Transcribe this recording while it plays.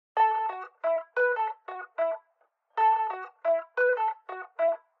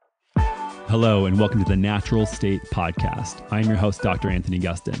Hello, and welcome to the Natural State Podcast. I'm your host, Dr. Anthony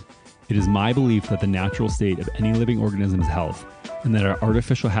Gustin. It is my belief that the natural state of any living organism is health, and that our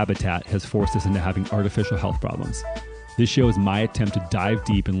artificial habitat has forced us into having artificial health problems. This show is my attempt to dive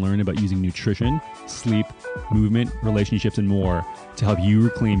deep and learn about using nutrition, sleep, movement, relationships, and more to help you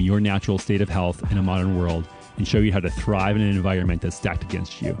reclaim your natural state of health in a modern world and show you how to thrive in an environment that's stacked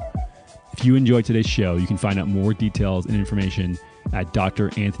against you. If you enjoyed today's show, you can find out more details and information at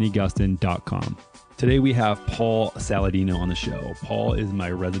dranthonygustin.com. Today we have Paul Saladino on the show. Paul is my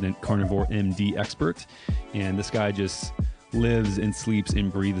resident carnivore MD expert, and this guy just lives and sleeps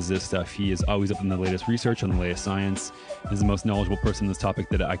and breathes this stuff. He is always up in the latest research, on the latest science. He's the most knowledgeable person on this topic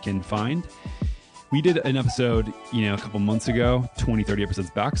that I can find. We did an episode, a couple months ago, 20, 30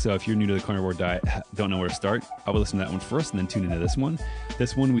 episodes back. So if you're new to the carnivore diet, don't know where to start, I would listen to that one first and then tune into this one.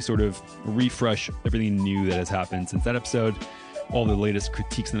 This one, we sort of refresh everything new that has happened since that episode, all the latest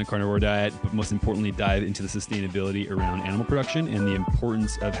critiques in the carnivore diet, but most importantly, dive into the sustainability around animal production and the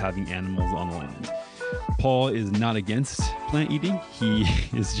importance of having animals on the land. Paul is not against plant eating. He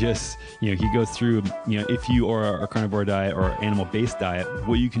is just, he goes through, if you are a carnivore diet or animal-based diet,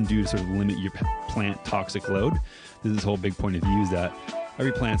 what you can do to sort of limit your plant toxic load. This is his whole big point of view, is that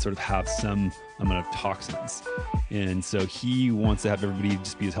every plant sort of have some amount of toxins. And so he wants to have everybody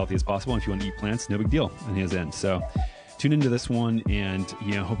just be as healthy as possible. And if you want to eat plants, no big deal on his end. So tune into this one and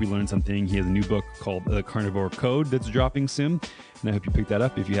hope you learned something. He has a new book called The Carnivore Code that's dropping soon. And I hope you pick that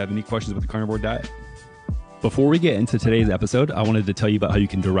up if you have any questions about the carnivore diet. Before we get into today's episode, I wanted to tell you about how you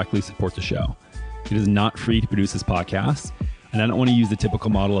can directly support the show. It is not free to produce this podcast, and I don't want to use the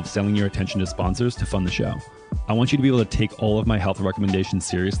typical model of selling your attention to sponsors to fund the show. I want you to be able to take all of my health recommendations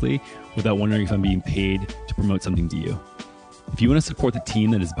seriously without wondering if I'm being paid to promote something to you. If you want to support the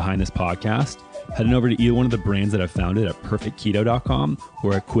team that is behind this podcast, head on over to either one of the brands that I've founded at perfectketo.com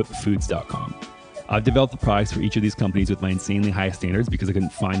or equipfoods.com. I've developed the products for each of these companies with my insanely high standards because I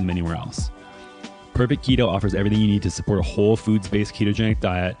couldn't find them anywhere else. Perfect Keto offers everything you need to support a whole foods-based ketogenic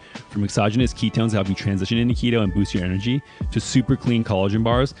diet, from exogenous ketones that help you transition into keto and boost your energy, to super clean collagen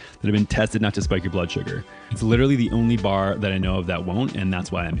bars that have been tested not to spike your blood sugar. It's literally the only bar that I know of that won't, and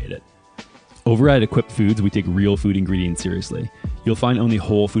that's why I made it. Over at Equip Foods, we take real food ingredients seriously. You'll find only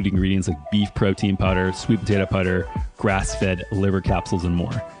whole food ingredients like beef protein powder, sweet potato powder, grass-fed liver capsules, and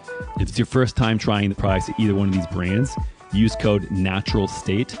more. If it's your first time trying the products at either one of these brands, use code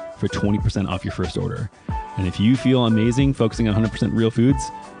NATURALSTATE for 20% off your first order. And if you feel amazing focusing on 100% real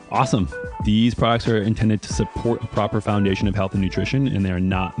foods, awesome. These products are intended to support a proper foundation of health and nutrition, and they are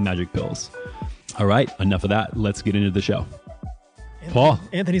not magic pills. All right, enough of that. Let's get into the show. Paul.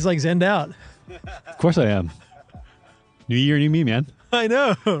 Anthony's like zenned out. Of course I am. New year, new me, man. I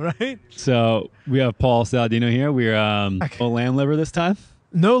know, right? So we have Paul Saladino here. We're no lamb liver this time.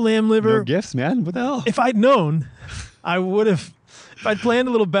 No lamb liver. No gifts, man. What the hell? If I'd known, I would have. If I'd planned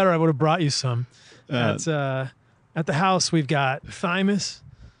a little better, I would have brought you some. At the house, we've got thymus,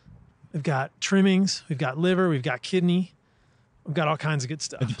 we've got trimmings, we've got liver, we've got kidney, we've got all kinds of good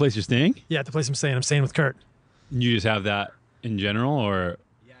stuff. At the place you're staying? Yeah, at the place I'm staying with Kurt. You just have that in general, or?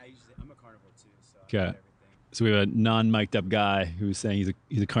 Yeah, I'm a carnivore too, so I Okay. have everything. So we have a non-mic'd up guy who's saying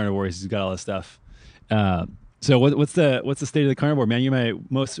he's a carnivore. He's got all this stuff. So what's the state of the carnivore, man? You're my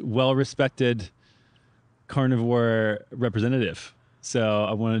most well-respected carnivore representative. So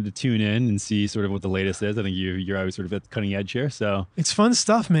I wanted to tune in and see sort of what the latest is. I think you're always sort of at the cutting edge here. So It's fun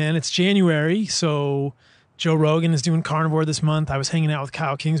stuff, man. It's January, so Joe Rogan is doing carnivore this month. I was hanging out with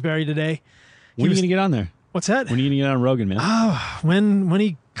Kyle Kingsbury today. when are you going to get on there? What's that? When are you going to get on Rogan, man? When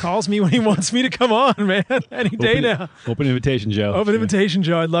he calls me, when he wants me to come on, man. Any day now. Open invitation, Joe. Open invitation,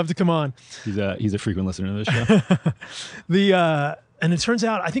 Joe. I'd love to come on. He's a frequent listener to this show. And it turns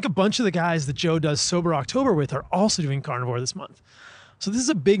out, I think a bunch of the guys that Joe does Sober October with are also doing carnivore this month. So this is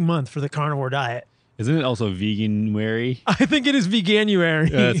a big month for the carnivore diet. Isn't it also Veganuary? I think it is Veganuary.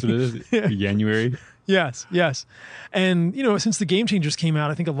 Yeah, that's what it is. Yeah. Veganuary. Yes. And, since the Game Changers came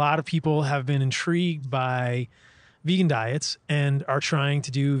out, I think a lot of people have been intrigued by vegan diets and are trying to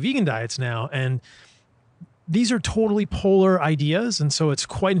do vegan diets now. And these are totally polar ideas. And so it's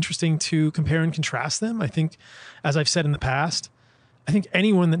quite interesting to compare and contrast them. I think, as I've said in the past, I think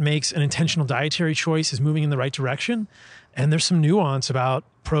anyone that makes an intentional dietary choice is moving in the right direction. And there's some nuance about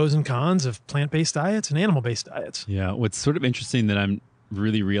pros and cons of plant-based diets and animal-based diets. Yeah. What's sort of interesting that I'm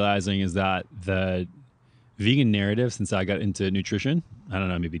really realizing is that the vegan narrative, since I got into nutrition, I don't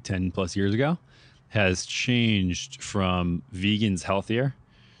know, maybe 10 plus years ago, has changed from vegans healthier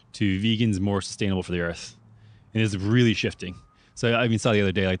to vegans more sustainable for the earth. And it's really shifting. So I saw the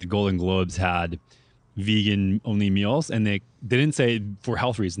other day, like the Golden Globes had vegan only meals, and they didn't say for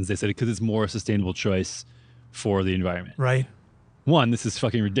health reasons. They said because it's more a sustainable choice for the environment. Right. One, this is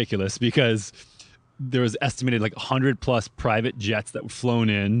fucking ridiculous because there was estimated like 100 plus private jets that were flown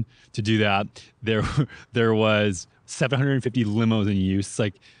in to do that. There was 750 limos in use.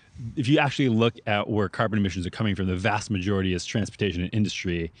 Like, if you actually look at where carbon emissions are coming from, the vast majority is transportation and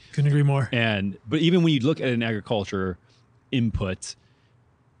industry. Couldn't agree more. But even when you look at an agriculture input,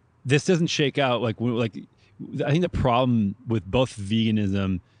 this doesn't shake out like I think the problem with both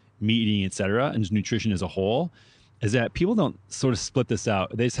veganism, meat eating, etc., and just nutrition as a whole is that people don't sort of split this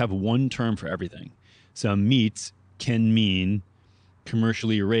out. They just have one term for everything. So meat can mean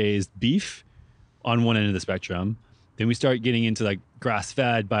commercially raised beef on one end of the spectrum. Then we start getting into like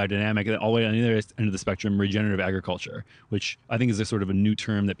grass-fed, biodynamic, and then all the way on the other end of the spectrum, regenerative agriculture, which I think is a sort of a new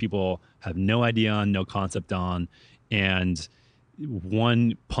term that people have no idea on, no concept on. And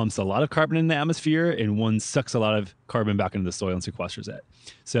one pumps a lot of carbon in the atmosphere and one sucks a lot of carbon back into the soil and sequesters it.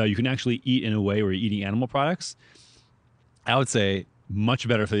 So you can actually eat in a way where you're eating animal products. I would say much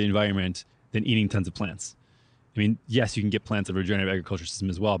better for the environment than eating tons of plants. I mean, yes, you can get plants of a regenerative agriculture system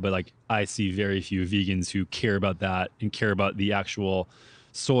as well, but like I see very few vegans who care about that and care about the actual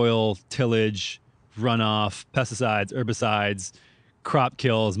soil, tillage, runoff, pesticides, herbicides, crop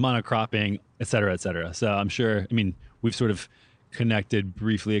kills, monocropping, et cetera, et cetera. So I'm sure, I mean, we've sort of connected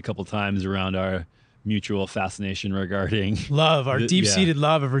briefly a couple times around our mutual fascination regarding our deep-seated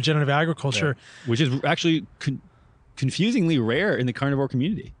love of regenerative agriculture, which is actually confusingly rare in the carnivore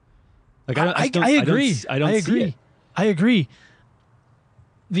community. Like I agree. I don't see it. I agree.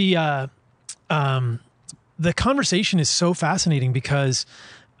 The conversation is so fascinating because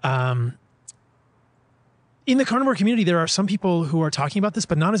in the carnivore community, there are some people who are talking about this,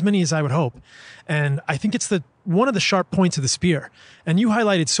 but not as many as I would hope. And I think it's one of the sharp points of the spear. And you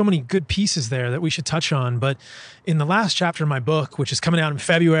highlighted so many good pieces there that we should touch on. But in the last chapter of my book, which is coming out in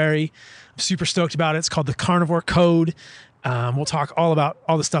February, I'm super stoked about it. It's called The Carnivore Code. We'll talk all about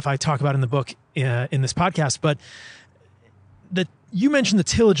all the stuff I talk about in the book in this podcast. But you mentioned the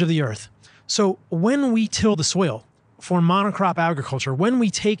tillage of the earth. So when we till the soil for monocrop agriculture, when we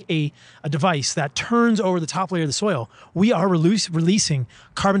take a device that turns over the top layer of the soil, we are releasing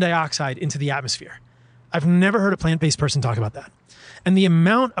carbon dioxide into the atmosphere. I've never heard a plant-based person talk about that. And the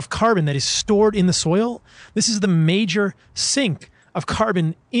amount of carbon that is stored in the soil, this is the major sink of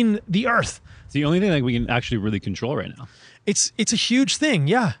carbon in the earth. It's the only thing that we can actually really control right now. It's a huge thing,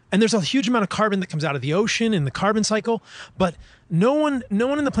 yeah. And there's a huge amount of carbon that comes out of the ocean in the carbon cycle, but no one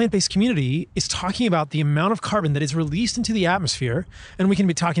in the plant-based community is talking about the amount of carbon that is released into the atmosphere, and we can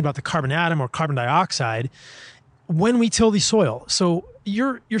be talking about the carbon atom or carbon dioxide when we till the soil. So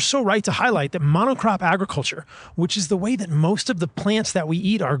you're so right to highlight that monocrop agriculture, which is the way that most of the plants that we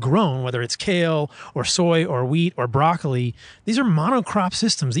eat are grown, whether it's kale or soy or wheat or broccoli, these are monocrop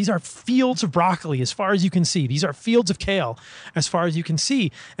systems. These are fields of broccoli as far as you can see. These are fields of kale as far as you can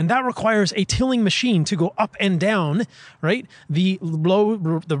see. And that requires a tilling machine to go up and down, right? The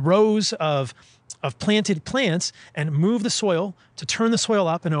rows of planted plants and move the soil to turn the soil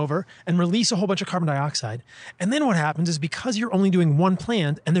up and over and release a whole bunch of carbon dioxide. And then what happens is because you're only doing one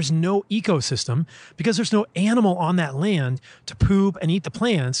plant and there's no ecosystem, because there's no animal on that land to poop and eat the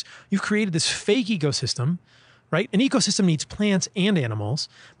plants, you've created this fake ecosystem, right? An ecosystem needs plants and animals,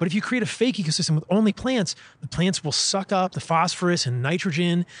 but if you create a fake ecosystem with only plants, the plants will suck up the phosphorus and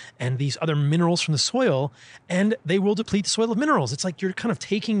nitrogen and these other minerals from the soil, and they will deplete the soil of minerals. It's like you're kind of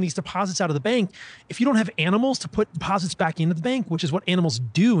taking these deposits out of the bank. If you don't have animals to put deposits back into the bank, which is what animals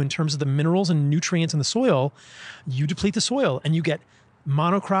do in terms of the minerals and nutrients in the soil, you deplete the soil and you get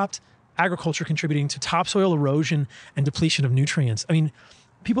monocropped agriculture contributing to topsoil erosion and depletion of nutrients. I mean,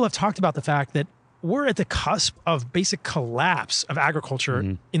 people have talked about the fact that we're at the cusp of basic collapse of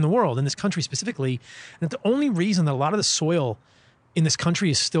agriculture in the world, in this country specifically. And the only reason that a lot of the soil in this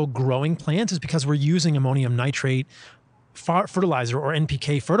country is still growing plants is because we're using ammonium nitrate fertilizer or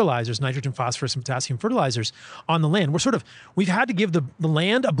NPK fertilizers, nitrogen, phosphorus, and potassium fertilizers on the land. We've had to give the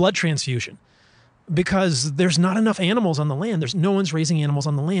land a blood transfusion because there's not enough animals on the land. No one's raising animals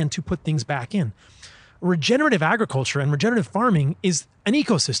on the land to put things back in. Regenerative agriculture and regenerative farming is an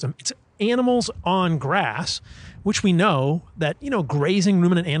ecosystem. It's animals on grass, which we know that, grazing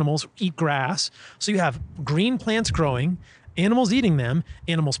ruminant animals eat grass. So you have green plants growing, animals eating them,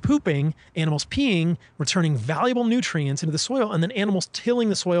 animals pooping, animals peeing, returning valuable nutrients into the soil, and then animals tilling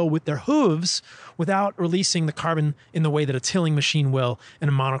the soil with their hooves without releasing the carbon in the way that a tilling machine will in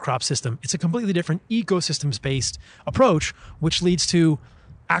a monocrop system. It's a completely different ecosystems-based approach, which leads to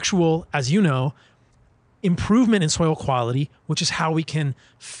actual, as you know, improvement in soil quality, which is how we can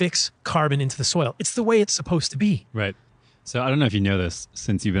fix carbon into the soil. It's the way it's supposed to be. Right. So I don't know if you know this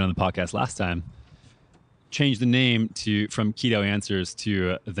since you've been on the podcast last time. Change the name from Keto Answers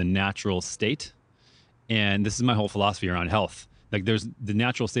to the natural state. And this is my whole philosophy around health. Like there's the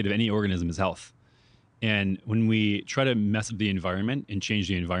natural state of any organism is health. And when we try to mess up the environment and change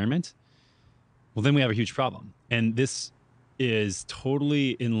the environment, well, then we have a huge problem. And this is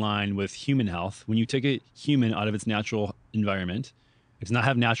totally in line with human health. When you take a human out of its natural environment, it does not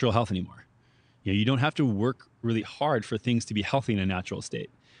have natural health anymore. You don't have to work really hard for things to be healthy in a natural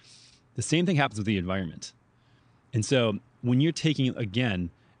state. The same thing happens with the environment. And so when you're taking, again,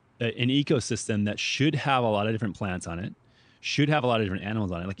 an ecosystem that should have a lot of different plants on it, should have a lot of different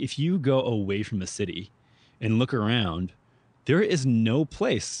animals on it. Like if you go away from the city and look around, there is no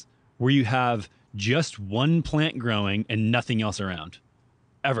place where you have just one plant growing and nothing else around,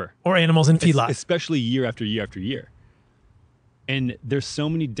 ever. Or animals in feedlots. Especially year after year after year. And there's so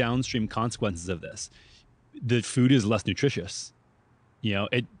many downstream consequences of this. The food is less nutritious.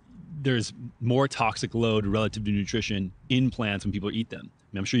 There's more toxic load relative to nutrition in plants when people eat them. I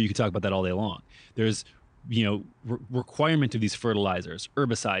mean, I'm sure you could talk about that all day long. There's, requirement of these fertilizers,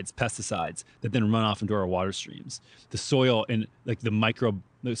 herbicides, pesticides that then run off into our water streams. The soil and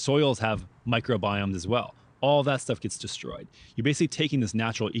the soils have microbiomes as well. All that stuff gets destroyed. You're basically taking this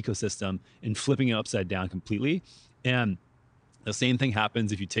natural ecosystem and flipping it upside down completely. And the same thing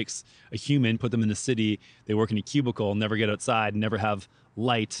happens if you take a human, put them in the city, they work in a cubicle, never get outside, never have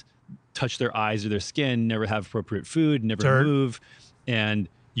light touch their eyes or their skin, never have appropriate food, never move, and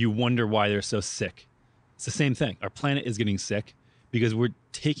you wonder why they're so sick. It's the same thing. Our planet is getting sick because we're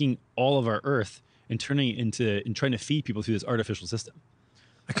taking all of our earth and turning it and trying to feed people through this artificial system.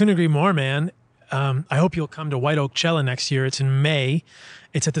 I couldn't agree more, man. I hope you'll come to White Oak Cella next year. It's in May.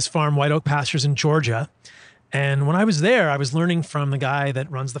 It's at this farm, White Oak Pastures in Georgia. And when I was there, I was learning from the guy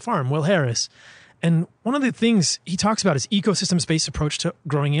that runs the farm, Will Harris. And one of the things he talks about is ecosystems-based approach to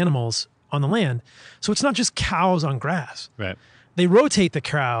growing animals on the land. So it's not just cows on grass. Right. They rotate the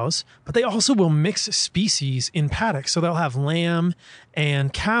cows, but they also will mix species in paddocks. So they'll have lamb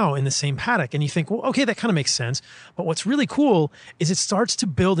and cow in the same paddock. And you think, well, okay, that kind of makes sense. But what's really cool is it starts to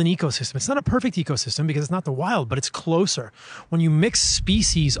build an ecosystem. It's not a perfect ecosystem because it's not the wild, but it's closer. When you mix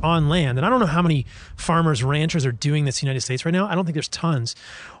species on land, and I don't know how many farmers, ranchers are doing this in the United States right now. I don't think there's tons.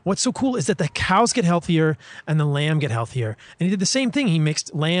 What's so cool is that the cows get healthier and the lamb get healthier. And he did the same thing. He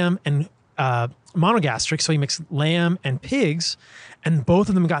mixed lamb and monogastric, so he mixed lamb and pigs, and both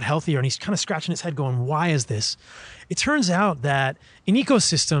of them got healthier. And he's kind of scratching his head going, why is this? It turns out that in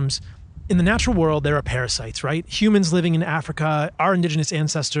ecosystems, in the natural world, there are parasites, right? Humans living in Africa, our indigenous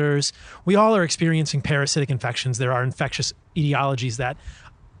ancestors, we all are experiencing parasitic infections. There are infectious etiologies that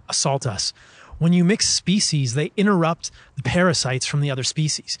assault us. When you mix species, they interrupt the parasites from the other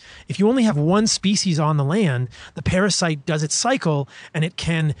species. If you only have one species on the land, the parasite does its cycle and it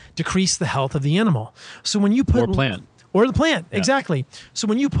can decrease the health of the animal. So when you put... Or the plant, yeah. Exactly. So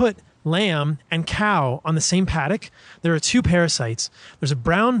when you put lamb and cow on the same paddock, there are two parasites. There's a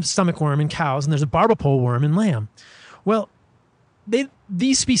brown stomach worm in cows and there's a barbapole worm in lamb. Well,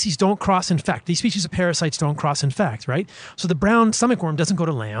 these species don't cross-infect. These species of parasites don't cross-infect, right? So the brown stomach worm doesn't go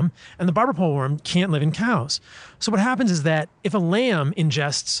to lamb, and the barbapole worm can't live in cows. So what happens is that if a lamb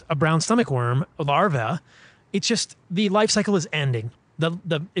ingests a brown stomach worm, a larva, it's just the life cycle is ending.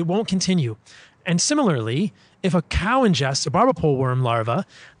 It won't continue. And similarly, if a cow ingests a barbapole worm larva,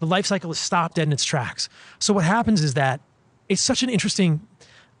 the life cycle is stopped dead in its tracks. So what happens is that it's such an interesting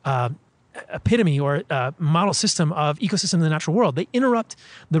epitome or model system of ecosystem in the natural world. They interrupt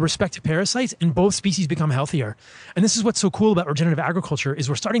the respective parasites and both species become healthier. And this is what's so cool about regenerative agriculture is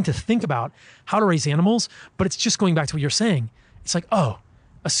we're starting to think about how to raise animals, but it's just going back to what you're saying. It's like, oh,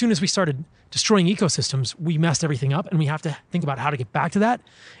 as soon as we started destroying ecosystems, we messed everything up and we have to think about how to get back to that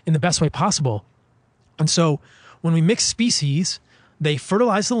in the best way possible. And so when we mix species, they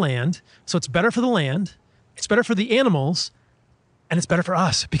fertilize the land. So it's better for the land, it's better for the animals, and it's better for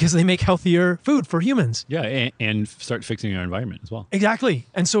us because they make healthier food for humans. Yeah, and start fixing our environment as well. Exactly.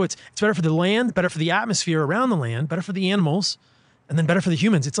 And so it's better for the land, better for the atmosphere around the land, better for the animals, and then better for the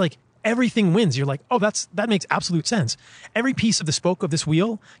humans. It's like everything wins. You're like, oh, that makes absolute sense. Every piece of the spoke of this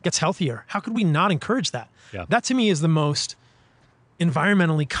wheel gets healthier. How could we not encourage that? Yeah. That to me is the most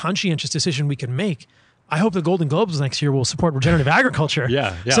environmentally conscientious decision we can make. I hope the Golden Globes next year will support regenerative agriculture.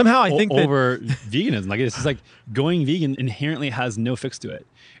 Yeah. Somehow I think over veganism. Like it's just like going vegan inherently has no fix to it.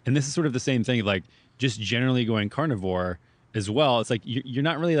 And this is sort of the same thing, like just generally going carnivore as well. It's like you're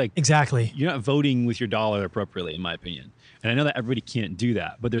not really like... Exactly. You're not voting with your dollar appropriately, in my opinion. And I know that everybody can't do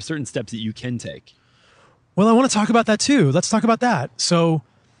that, but there's certain steps that you can take. Well, I want to talk about that too. Let's talk about that. So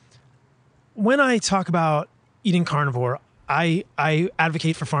when I talk about eating carnivore, I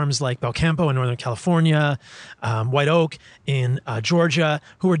advocate for farms like Belcampo in Northern California, White Oak in Georgia,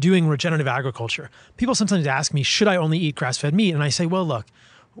 who are doing regenerative agriculture. People sometimes ask me, should I only eat grass-fed meat? And I say, well, look,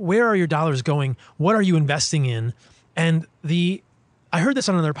 where are your dollars going? What are you investing in? And I heard this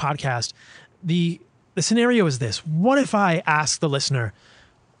on another podcast. The scenario is this. What if I ask the listener,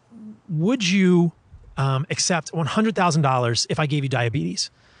 would you accept $100,000 if I gave you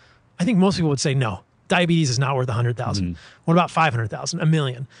diabetes? I think most people would say no. Diabetes is not worth $100,000. What about $500,000, $1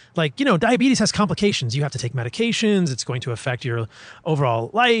 million? Like, diabetes has complications. You have to take medications. It's going to affect your overall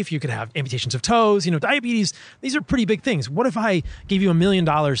life. You could have amputations of toes. Diabetes, these are pretty big things. What if I gave you $1 million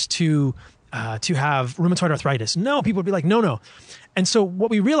to have rheumatoid arthritis? No, people would be like, no. And so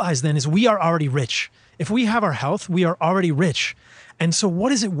what we realize then is we are already rich. If we have our health, we are already rich. And so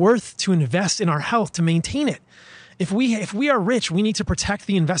what is it worth to invest in our health to maintain it? If we are rich, we need to protect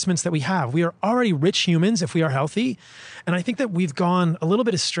the investments that we have. We are already rich humans if we are healthy. And I think that we've gone a little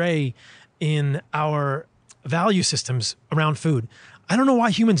bit astray in our value systems around food. I don't know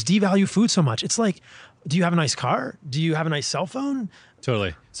why humans devalue food so much. It's like, do you have a nice car? Do you have a nice cell phone?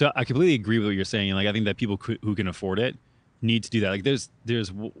 Totally. So I completely agree with what you're saying. Like, I think that people who can afford it need to do that. Like, there's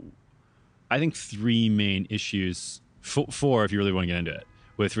I think three main issues, four if you really want to get into it,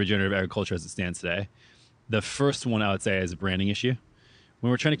 with regenerative agriculture as it stands today. The first one I would say is a branding issue. When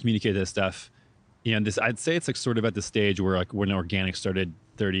we're trying to communicate this stuff, I'd say it's like sort of at the stage where like when organic started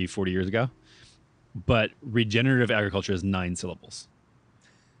 30, 40 years ago. But regenerative agriculture is 9 syllables.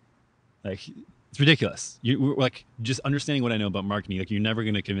 Like, it's ridiculous. Like, just understanding what I know about marketing, like, you're never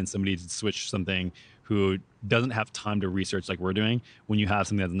going to convince somebody to switch something who doesn't have time to research like we're doing when you have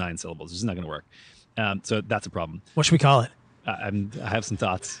something that's 9 syllables. It's just not going to work. So that's a problem. What should we call it? I have some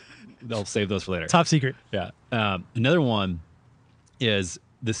thoughts. I'll save those for later. Top secret. Yeah. Another one is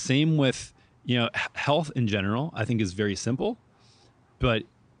the same with, health in general, I think is very simple, but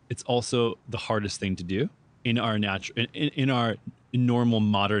it's also the hardest thing to do in our in our normal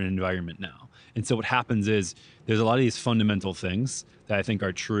modern environment now. And so what happens is there's a lot of these fundamental things that I think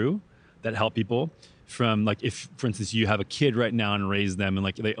are true that help people from, like, if, for instance, you have a kid right now and raise them and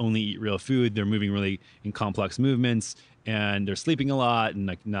like they only eat real food, they're moving really in complex movements, and they're sleeping a lot and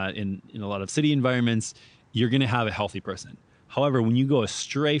like not in a lot of city environments, you're going to have a healthy person. However, when you go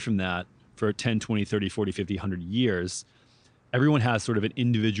astray from that for 10, 20, 30, 40, 50, 100 years, everyone has sort of an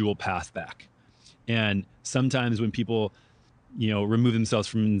individual path back. And sometimes when people, remove themselves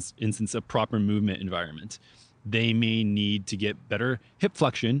from, instance, a proper movement environment, they may need to get better hip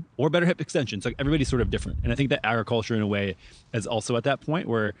flexion or better hip extension. So like, everybody's sort of different. And I think that agriculture in a way is also at that point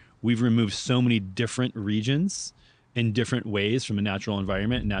where we've removed so many different regions in different ways from a natural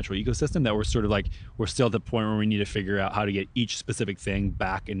environment and natural ecosystem that we're sort of like, we're still at the point where we need to figure out how to get each specific thing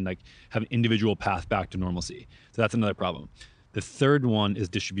back and like have an individual path back to normalcy. So that's another problem. The third one is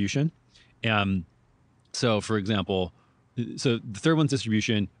distribution. So for example, the third one's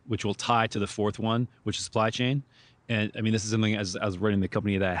distribution, which will tie to the fourth one, which is supply chain. And I mean, this is something as I was running the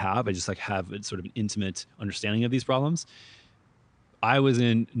company that I have, I just like have sort of an intimate understanding of these problems. I was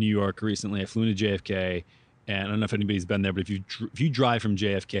in New York recently. I flew into JFK. And I don't know if anybody's been there, but if you drive from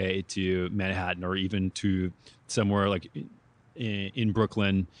JFK to Manhattan or even to somewhere like in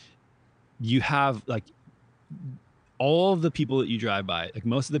Brooklyn, you have like all of the people that you drive by, like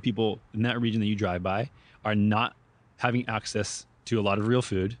most of the people in that region that you drive by are not having access to a lot of real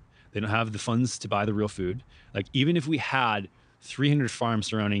food. They don't have the funds to buy the real food. Like, even if we had 300 farms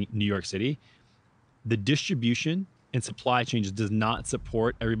surrounding New York City, the distribution and supply chain just does not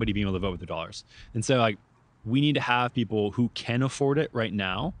support everybody being able to vote with their dollars. And so like, we need to have people who can afford it right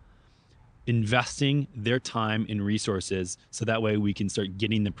now investing their time and resources so that way we can start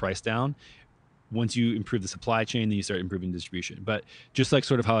getting the price down. Once you improve the supply chain, then you start improving distribution. But just like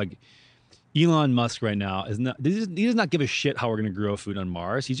sort of how like Elon Musk right now he does not give a shit how we're going to grow food on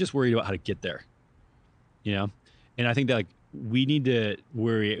Mars. He's just worried about how to get there, And I think that like we need to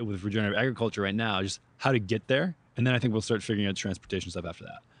worry with regenerative agriculture right now, just how to get there. And then I think we'll start figuring out transportation stuff after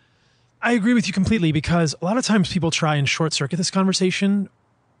that. I agree with you completely, because a lot of times people try and short circuit this conversation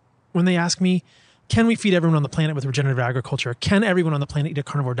when they ask me, can we feed everyone on the planet with regenerative agriculture? Can everyone on the planet eat a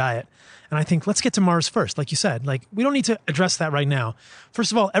carnivore diet? And I think, let's get to Mars first. Like you said, like, we don't need to address that right now.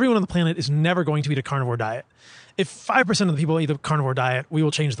 First of all, everyone on the planet is never going to eat a carnivore diet. If 5% of the people eat a carnivore diet, we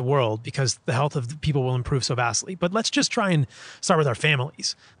will change the world because the health of the people will improve so vastly. But let's just try and start with our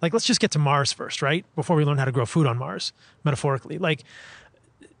families. Like, let's just get to Mars first, right? Before we learn how to grow food on Mars, metaphorically. Like,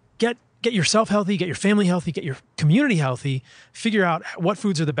 get yourself healthy, get your family healthy, get your community healthy, figure out what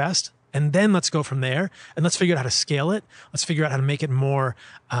foods are the best, And then let's go from there, and let's figure out how to scale it. Let's figure out how to make it more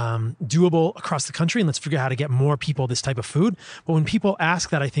doable across the country, and let's figure out how to get more people this type of food. But when people ask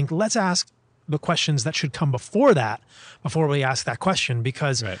that, I think let's ask the questions that should come before that, before we ask that question,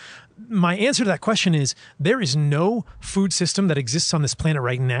 because my answer to that question is there is no food system that exists on this planet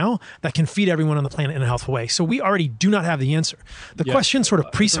right now that can feed everyone on the planet in a healthful way. So we already do not have the answer. The question sort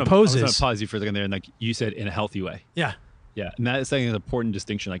of presupposes. I was going to pause you for a second there, and like you said, in a healthy way. Yeah. Yeah, and that is like an important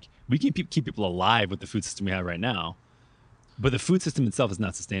distinction. Like we can keep people alive with the food system we have right now, but the food system itself is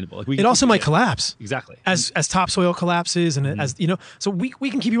not sustainable. Like it also might collapse. Exactly. As topsoil collapses, and as you know, so we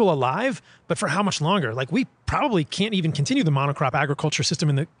can keep people alive, but for how much longer? Like we probably can't even continue the monocrop agriculture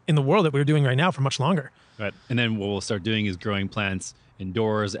system in the world that we're doing right now for much longer. Right. And then what we'll start doing is growing plants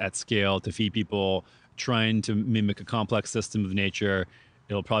indoors at scale to feed people, trying to mimic a complex system of nature.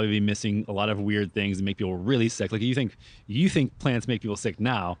 It'll probably be missing a lot of weird things and make people really sick. Like you think plants make people sick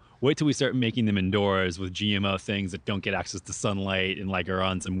now. Wait till we start making them indoors with GMO things that don't get access to sunlight and like are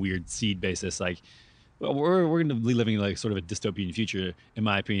on some weird seed basis. Like, well, we're going to be living like sort of a dystopian future, in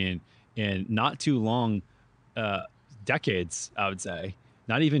my opinion, in not too long decades. I would say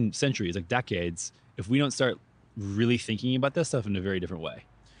not even centuries, like decades. If we don't start really thinking about this stuff in a very different way.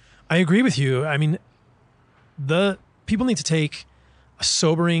 I agree with you. I mean, the people need to take a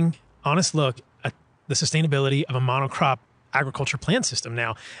sobering, honest look at the sustainability of a monocrop agriculture plant system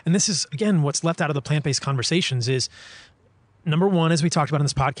now. And this is, again, what's left out of the plant-based conversations is, number one, as we talked about in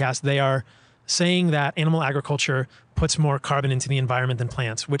this podcast, they are saying that animal agriculture puts more carbon into the environment than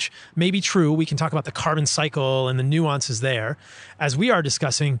plants, which may be true. We can talk about the carbon cycle and the nuances there. As we are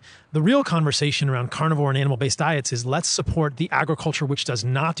discussing, the real conversation around carnivore and animal-based diets is let's support the agriculture which does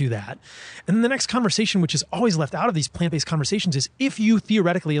not do that. And then the next conversation, which is always left out of these plant-based conversations, is if you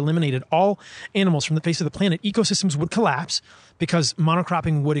theoretically eliminated all animals from the face of the planet, ecosystems would collapse because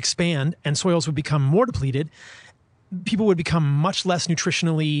monocropping would expand and soils would become more depleted. People would become much less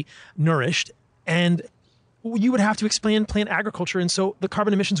nutritionally nourished, and you would have to expand plant agriculture, and so the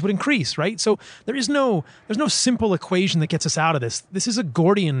carbon emissions would increase, right? So there's no simple equation that gets us out of this. This is a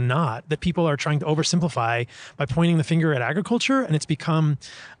Gordian knot that people are trying to oversimplify by pointing the finger at agriculture, and it's become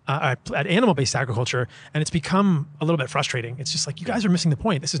at animal-based agriculture, and it's become a little bit frustrating. It's just like, you guys are missing the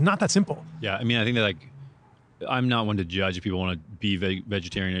point. This is not that simple. Yeah, I mean, I think that I'm not one to judge if people want to be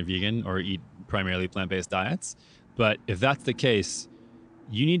vegetarian or vegan or eat primarily plant-based diets. But if that's the case,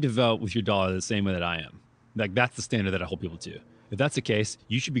 you need to vote with your dollar the same way that I am. Like, that's the standard that I hold people to. If that's the case,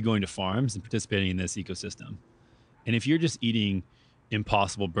 you should be going to farms and participating in this ecosystem. And if you're just eating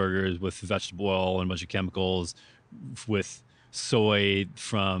impossible burgers with vegetable oil and a bunch of chemicals, with soy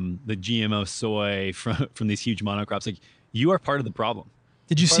from the GMO soy from these huge monocrops, like, you are part of the problem.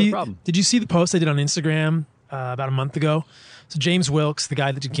 Did you see the post I did on Instagram about a month ago? So James Wilkes, the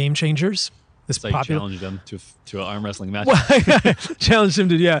guy that did Game Changers, this so popular, challenged him to an arm wrestling match. Challenged him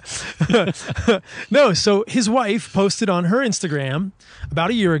to, yeah. No, so his wife posted on her Instagram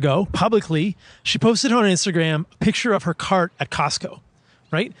about a year ago, publicly, she posted on Instagram a picture of her cart at Costco,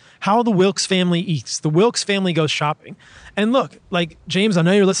 right? How the Wilkes family eats. The Wilkes family goes shopping. And look, like, James, I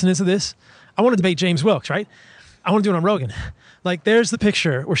know you're listening to this. I want to debate James Wilkes, right? I want to do it on Rogan. Like, there's the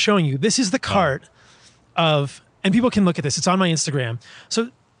picture we're showing you. This is the cart of, and people can look at this. It's on my Instagram.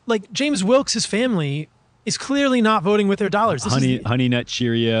 So, like, James Wilkes' family is clearly not voting with their dollars. Honey Nut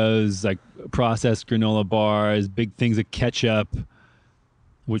Cheerios, like processed granola bars, big things of ketchup,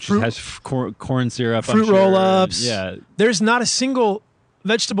 which has corn syrup, fruit roll-ups. Yeah, there's not a single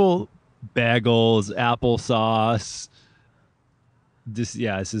vegetable. Bagels, applesauce. This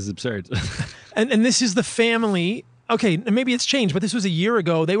is absurd. and this is the family. Okay, maybe it's changed, but this was a year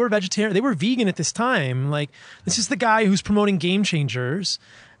ago. They were vegetarian. They were vegan at this time. Like, this is the guy who's promoting Game Changers.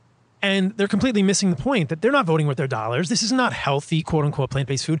 And they're completely missing the point that they're not voting with their dollars. This is not healthy, quote unquote,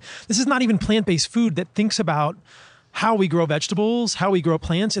 plant-based food. This is not even plant-based food that thinks about how we grow vegetables, how we grow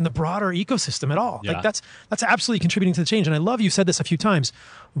plants in the broader ecosystem at all. Yeah. Like, that's absolutely contributing to the change. And I love, you said this a few times,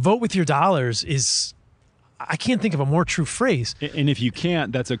 vote with your dollars is, I can't think of a more true phrase. And if you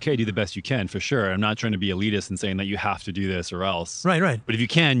can't, that's okay. Do the best you can, for sure. I'm not trying to be elitist and saying that you have to do this or else. Right. But if you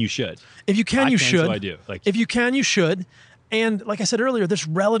can, you should. If you can, you should. So I do. Like, if you can, you should. And like I said earlier, there's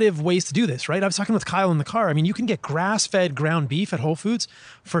relative ways to do this, right? I was talking with Kyle in the car. I mean, you can get grass-fed ground beef at Whole Foods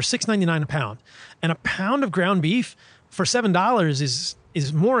for $6.99 a pound. And a pound of ground beef for $7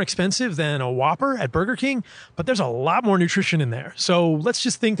 is more expensive than a Whopper at Burger King, but there's a lot more nutrition in there. So let's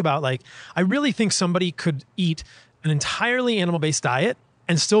just think about, like, I really think somebody could eat an entirely animal-based diet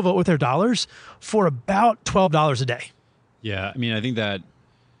and still vote with their dollars for about $12 a day. Yeah, I mean, I think that,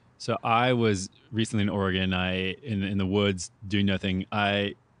 so I was recently in Oregon, in the woods doing nothing.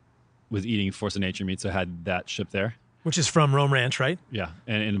 I was eating Force of Nature meat, so I had that shipped there. Which is from Rome Ranch, right? Yeah,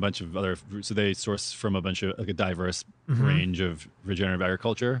 and a bunch of other. So they source from a bunch of like a diverse range of regenerative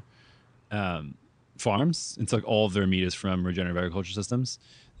agriculture farms, and so like all of their meat is from regenerative agriculture systems.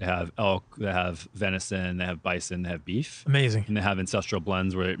 They have elk, they have venison, they have bison, they have beef. Amazing. And they have ancestral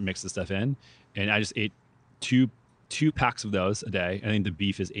blends where it mixes stuff in. And I just ate two packs of those a day. I think the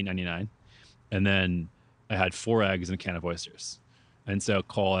beef is $8.99, and then I had 4 eggs and a can of oysters. And so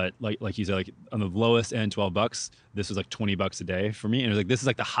call it like you said, like on the lowest end, $12. This was like $20 a day for me. And it was like, this is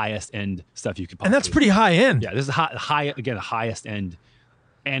like the highest end stuff you could possibly. And that's pretty high end. Yeah, this is high again, the highest end,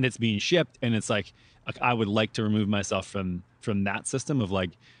 and it's being shipped. And it's like I would like to remove myself from that system of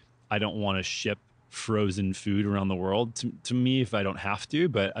like, I don't want to ship frozen food around the world to me if I don't have to.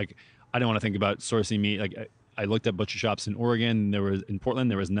 But like, I don't want to think about sourcing meat. Like I looked at butcher shops in Oregon. In Portland,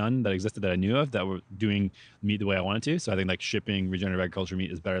 there was none that existed that I knew of that were doing meat the way I wanted to. So I think like shipping regenerative agriculture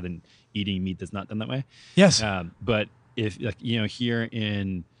meat is better than eating meat that's not done that way. Yes. But if like, here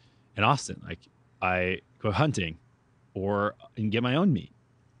in Austin, like I go hunting and get my own meat.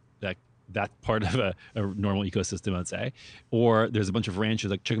 That's part of a normal ecosystem, I'd say. Or there's a bunch of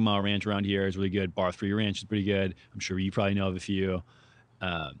ranches, like Chicken Mile Ranch around here is really good. Bar 3 Ranch is pretty good. I'm sure you probably know of a few.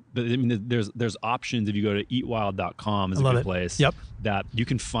 But I mean, there's options. If you go to eatwild.com is a good place. Yep. That you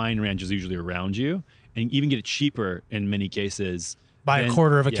can find ranches usually around you and even get it cheaper in many cases. Buy a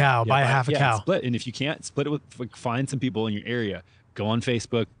quarter of a cow, buy a half a cow. Split. And if you can't split it find some people in your area. Go on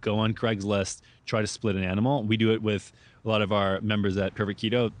Facebook, go on Craigslist, try to split an animal. We do it with a lot of our members at Perfect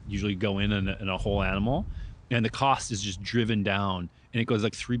Keto, usually go in a whole animal, and the cost is just driven down, and it goes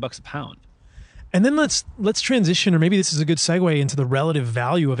like $3 a pound. And then let's transition, or maybe this is a good segue into the relative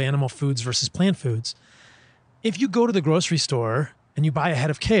value of animal foods versus plant foods. If you go to the grocery store and you buy a head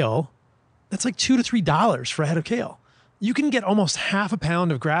of kale, that's like $2 to $3 for a head of kale. You can get almost half a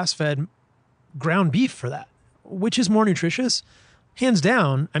pound of grass-fed ground beef for that, which is more nutritious. Hands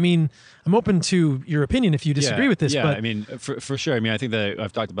down. I mean, I'm open to your opinion if you disagree with this. Yeah, but I mean, for sure. I mean, I think that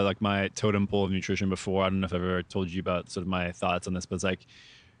I've talked about like my totem pole of nutrition before. I don't know if I've ever told you about sort of my thoughts on this, but it's like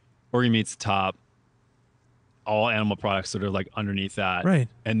organ meat's top, all animal products sort of like underneath that. Right.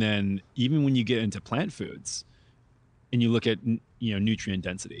 And then even when you get into plant foods and you look at, nutrient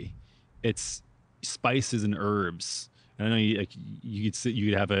density, it's spices and herbs. I know you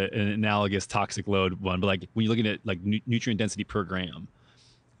could have an analogous toxic load one, but like when you're looking at like nutrient density per gram,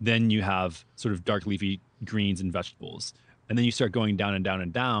 then you have sort of dark leafy greens and vegetables, and then you start going down and down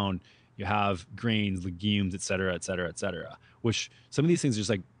and down. You have grains, legumes, et cetera, et cetera, et cetera. Which some of these things are just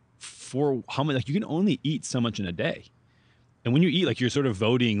like for how much, like you can only eat so much in a day. And when you eat, like you're sort of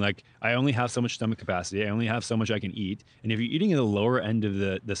voting, like I only have so much stomach capacity. I only have so much I can eat. And if you're eating at the lower end of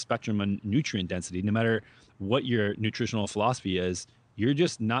the spectrum on nutrient density, no matter what your nutritional philosophy is, you're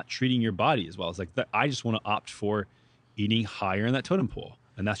just not treating your body as well. It's like I just want to opt for eating higher in that totem pole.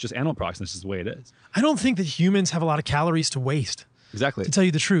 And that's just animal products. That's just the way it is. I don't think that humans have a lot of calories to waste. Exactly. To tell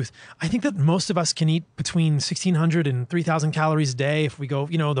you the truth, I think that most of us can eat between 1,600 and 3,000 calories a day if we go,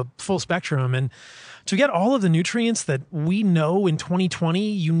 the full spectrum. And to get all of the nutrients that we know in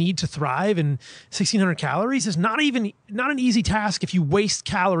 2020 you need to thrive, and 1,600 calories is not an easy task if you waste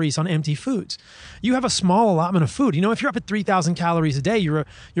calories on empty foods. You have a small allotment of food. If you're up at 3,000 calories a day, you're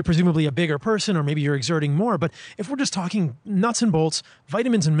presumably a bigger person, or maybe you're exerting more. But if we're just talking nuts and bolts,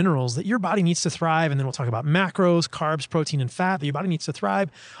 vitamins and minerals that your body needs to thrive, and then we'll talk about macros, carbs, protein, and fat that your body needs to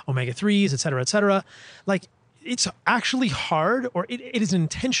thrive, omega-3s, et cetera, like it's actually hard, or it is an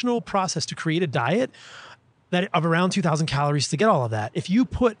intentional process to create a diet that of around 2,000 calories to get all of that. If you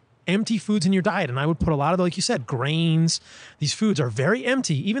put empty foods in your diet, and I would put a lot of, like you said, grains, these foods are very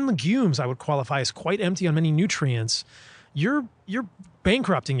empty. Even legumes I would qualify as quite empty on many nutrients. You're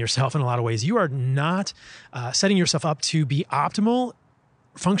bankrupting yourself in a lot of ways. You are not setting yourself up to be optimal,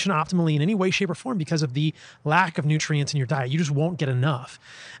 function optimally in any way, shape, or form because of the lack of nutrients in your diet. You just won't get enough.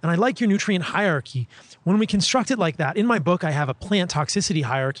 And I like your nutrient hierarchy. When we construct it like that, in my book, I have a plant toxicity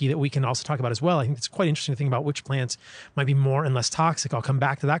hierarchy that we can also talk about as well. I think it's quite interesting to think about which plants might be more and less toxic. I'll come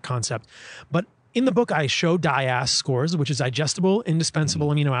back to that concept. But in the book, I show DIAS scores, which is digestible, indispensable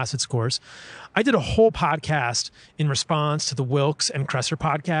amino acid scores. I did a whole podcast in response to the Wilks and Kresser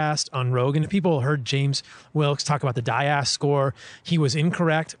podcast on Rogan. If people heard James Wilks talk about the DIAS score, he was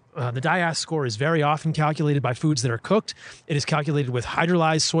incorrect. The DIAS score is very often calculated by foods that are cooked. It is calculated with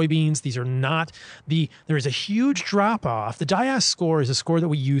hydrolyzed soybeans. These are not there is a huge drop off. The DIAS score is a score that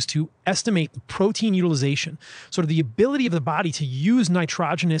we use to estimate the protein utilization, sort of the ability of the body to use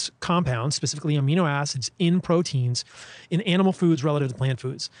nitrogenous compounds, specifically amino acids in proteins in animal foods relative to plant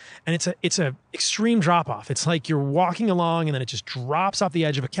foods. And it's a extreme drop off. It's like you're walking along and then it just drops off the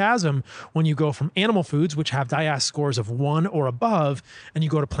edge of a chasm when you go from animal foods, which have DIAS scores of 1 or above, and you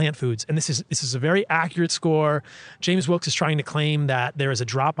go to plant foods. And this is a very accurate score. James Wilks is trying to claim that there is a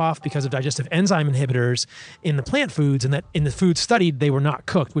drop off because of digestive enzyme inhibitors in the plant foods, and that in the foods studied, they were not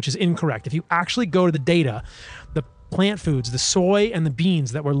cooked, which is incorrect. If you actually go to the data, the plant foods, the soy and the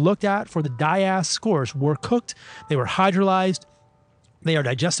beans that were looked at for the DIAS scores were cooked. They were hydrolyzed. They are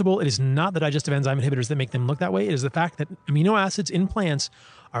digestible. It is not the digestive enzyme inhibitors that make them look that way. It is the fact that amino acids in plants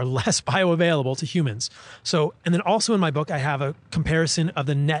are less bioavailable to humans. So, and then also in my book, I have a comparison of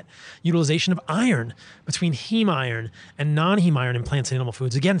the net utilization of iron between heme iron and non-heme iron in plants and animal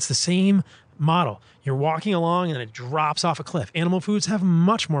foods. Again, it's the same model. You're walking along and it drops off a cliff. Animal foods have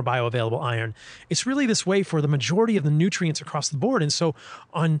much more bioavailable iron. It's really this way for the majority of the nutrients across the board. And so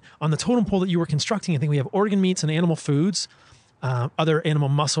on the totem pole that you were constructing, I think we have organ meats and animal foods, other animal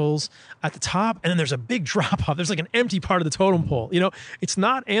muscles at the top, and then there's a big drop off. There's like an empty part of the totem pole. It's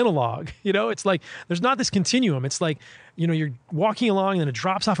not analog. It's like there's not this continuum. It's like, you're walking along and then it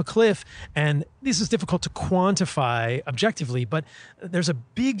drops off a cliff, and this is difficult to quantify objectively, but there's a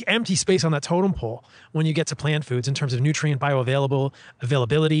big empty space on that totem pole when you get to plant foods in terms of nutrient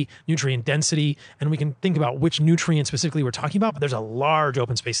availability, nutrient density, and we can think about which nutrient specifically we're talking about, but there's a large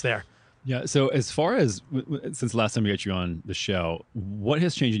open space there. Yeah. So as far as, since last time we got you on the show, what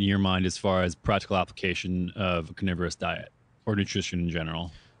has changed in your mind as far as practical application of a carnivorous diet or nutrition in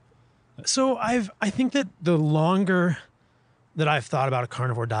general? So I think that the longer that I've thought about a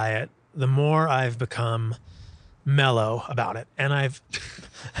carnivore diet, the more I've become mellow about it. And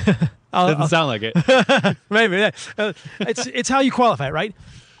Doesn't sound like it. Maybe. It's how you qualify it, right?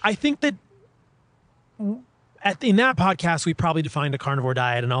 I think that in that podcast, we probably defined a carnivore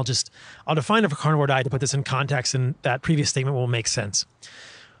diet, and I'll define a carnivore diet to put this in context, and that previous statement will make sense.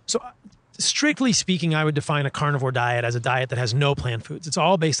 So strictly speaking, I would define a carnivore diet as a diet that has no plant foods. It's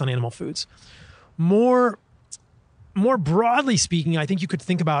all based on animal foods. More broadly speaking, I think you could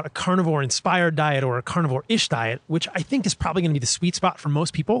think about a carnivore-inspired diet or a carnivore-ish diet, which I think is probably going to be the sweet spot for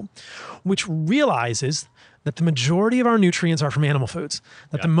most people, which realizes that the majority of our nutrients are from animal foods,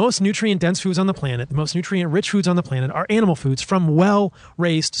 that the most nutrient-dense foods on the planet, the most nutrient-rich foods on the planet are animal foods from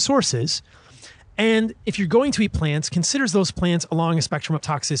well-raised sources. And if you're going to eat plants, considers those plants along a spectrum of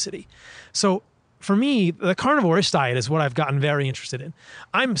toxicity. So for me, the carnivore-ish diet is what I've gotten very interested in.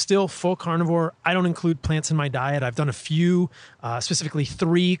 I'm still full carnivore. I don't include plants in my diet. I've done a few, specifically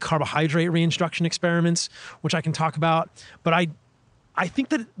 3 carbohydrate reintroduction experiments, which I can talk about. But I think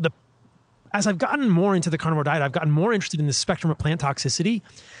that as I've gotten more into the carnivore diet, I've gotten more interested in the spectrum of plant toxicity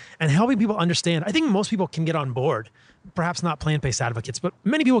and helping people understand. I think most people can get on board, perhaps not plant-based advocates, but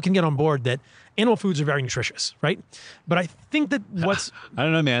many people can get on board that animal foods are very nutritious, right? But I think that I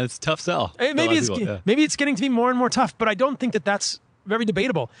don't know, man. It's a tough sell. Maybe it's getting to be more and more tough, but I don't think that that's very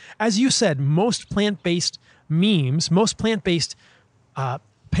debatable. As you said, most plant-based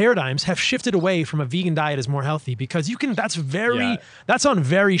paradigms have shifted away from a vegan diet as more healthy because that's on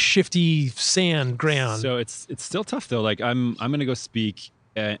very shifty sand ground. So it's still tough though. Like I'm going to go speak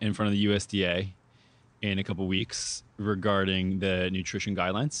in front of the USDA in a couple weeks regarding the nutrition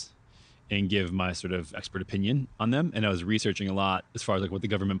guidelines and give my sort of expert opinion on them. And I was researching a lot as far as like what the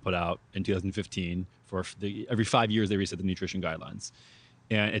government put out in 2015 for every 5 years they reset the nutrition guidelines.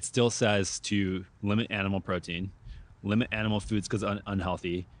 And it still says to limit animal protein, limit animal foods because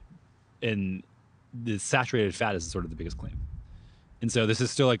unhealthy, and the saturated fat is sort of the biggest claim. And so this is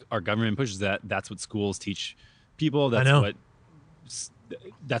still like our government pushes that. That's what schools teach people. That's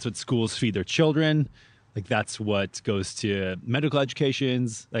what schools feed their children. Like that's what goes to medical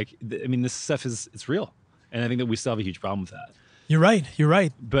educations. Like, this stuff it's real. And I think that we still have a huge problem with that. You're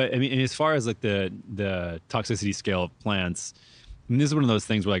right. But and as far as like the toxicity scale of plants, this is one of those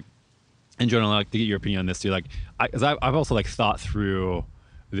things where like, in general, I'd like to get your opinion on this too. Like, I've also like thought through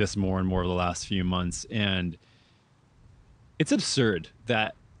this more and more over the last few months, and it's absurd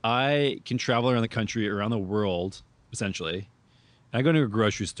that I can travel around the country, around the world, essentially. And I go to a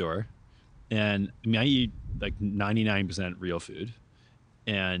grocery store, and I eat like 99% real food,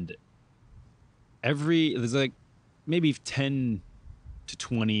 and there's like maybe 10 to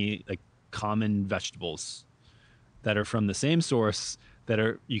 20 like common vegetables that are from the same source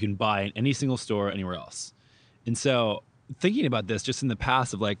that you can buy in any single store anywhere else. And so thinking about this just in the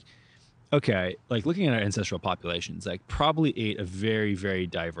past of like, okay, like looking at our ancestral populations, like probably ate a very, very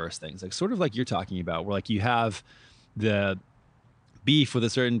diverse things, like sort of like you're talking about, where like you have the beef with a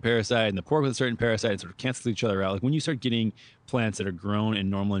certain parasite and the pork with a certain parasite and sort of cancel each other out. Like when you start getting plants that are grown in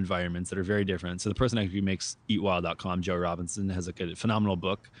normal environments that are very different. So the person actually makes eatwild.com, Joe Robinson, has like a phenomenal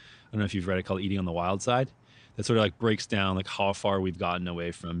book. I don't know if you've read it, called Eating on the Wild Side, that sort of like breaks down like how far we've gotten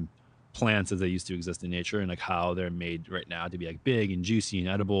away from plants as they used to exist in nature and like how they're made right now to be like big and juicy and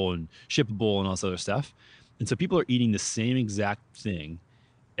edible and shippable and all this other stuff. And so people are eating the same exact thing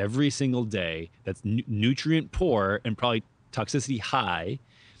every single day that's nutrient poor and probably toxicity high.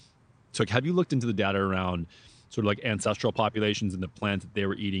 So like, have you looked into the data around sort of like ancestral populations and the plants that they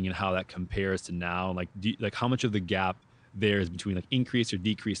were eating and how that compares to now? Like, like how much of the gap there is between like increased or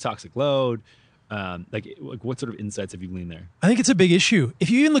decreased toxic load? Like what sort of insights have you gleaned there? I think it's a big issue. If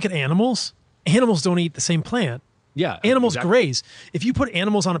you even look at animals don't eat the same plant. Yeah. Animals graze. If you put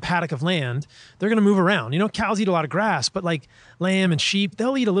animals on a paddock of land, they're going to move around. You know, cows eat a lot of grass, but like lamb and sheep,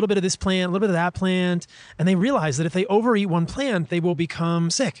 they'll eat a little bit of this plant, a little bit of that plant. And they realize that if they overeat one plant, they will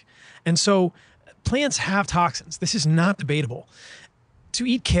become sick. And so plants have toxins. This is not debatable. To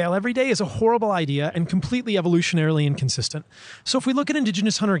eat kale every day is a horrible idea and completely evolutionarily inconsistent. So if we look at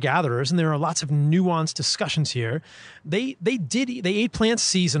indigenous hunter-gatherers, and there are lots of nuanced discussions here, they ate plants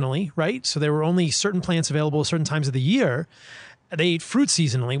seasonally, right? So there were only certain plants available at certain times of the year. They ate fruit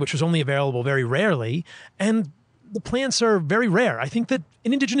seasonally, which was only available very rarely. And the plants are very rare. I think that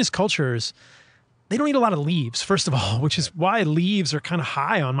in indigenous cultures, they don't eat a lot of leaves, first of all, which is why leaves are kind of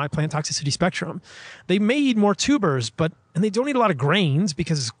high on my plant toxicity spectrum. They may eat more tubers, and they don't eat a lot of grains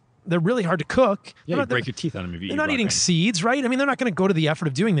because they're really hard to cook. Yeah, you break your teeth on them if you eat. They're not eating seeds, right? I mean, they're not going to go to the effort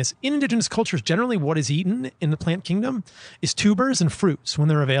of doing this. In indigenous cultures, generally what is eaten in the plant kingdom is tubers and fruits when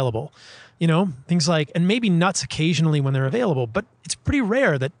they're available. You know, things like, and maybe nuts occasionally when they're available, but it's pretty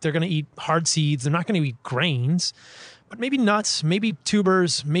rare that they're going to eat hard seeds. They're not going to eat grains. But maybe nuts, maybe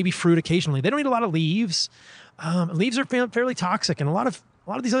tubers, maybe fruit occasionally. They don't eat a lot of leaves. Leaves are fairly toxic, and a lot of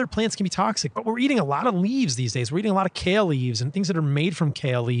these other plants can be toxic. But we're eating a lot of leaves these days. We're eating a lot of kale leaves and things that are made from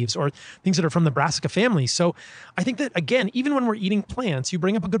kale leaves or things that are from the brassica family. So I think that, again, even when we're eating plants, you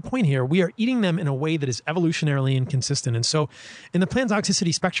bring up a good point here. We are eating them in a way that is evolutionarily inconsistent. And so in the plant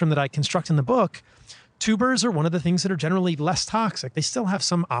toxicity spectrum that I construct in the book, tubers are one of the things that are generally less toxic. They still have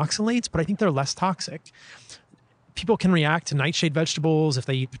some oxalates, but I think they're less toxic. People can react to nightshade vegetables if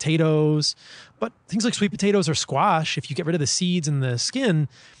they eat potatoes, but things like sweet potatoes or squash, if you get rid of the seeds and the skin,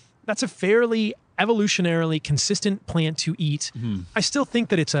 that's a fairly evolutionarily consistent plant to eat. Mm-hmm. I still think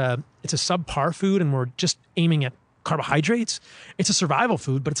that it's a subpar food and we're just aiming at carbohydrates. It's a survival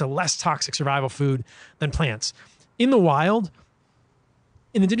food, but it's a less toxic survival food than plants. In the wild,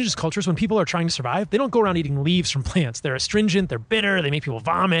 in indigenous cultures, when people are trying to survive, they don't go around eating leaves from plants. They're astringent, they're bitter, they make people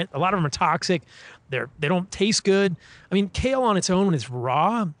vomit. A lot of them are toxic. They don't taste good. I mean, kale on its own, when it's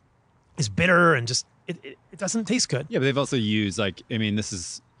raw, is bitter and just, it doesn't taste good. Yeah, but they've also used, like, I mean,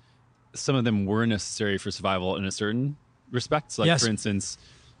 some of them were necessary for survival in a certain respect. Like, yes. For instance,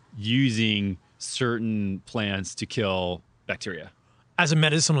 using certain plants to kill bacteria. As a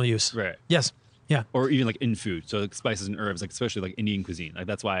medicinal use. Right. Yes. Yeah. Or even like in food. So like spices and herbs, like especially like Indian cuisine. Like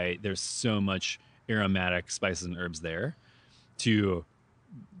that's why there's so much aromatic spices and herbs there to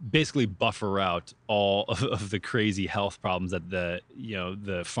basically buffer out all of the crazy health problems that the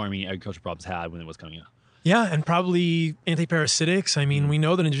farming agriculture problems had when it was coming out. Yeah. And probably antiparasitics. I mean, we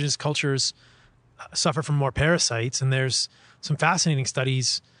know that indigenous cultures suffer from more parasites, and there's some fascinating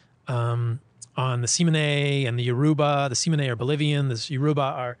studies on the Simene and the Yoruba. The Simene are Bolivian. The Yoruba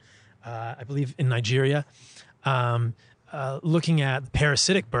are I believe in Nigeria, looking at the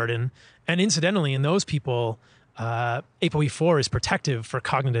parasitic burden. And incidentally, in those people, ApoE4 is protective for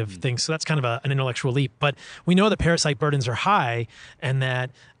cognitive things. So that's kind of an intellectual leap. But we know that parasite burdens are high, and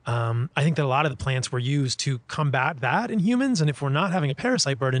that I think that a lot of the plants were used to combat that in humans. And if we're not having a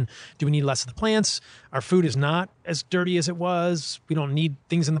parasite burden, do we need less of the plants? Our food is not as dirty as it was. We don't need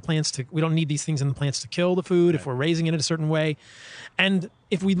things in the plants we don't need these things in the plants to kill the food if we're raising it in a certain way. And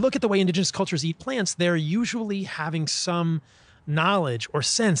if we look at the way indigenous cultures eat plants, they're usually having some knowledge or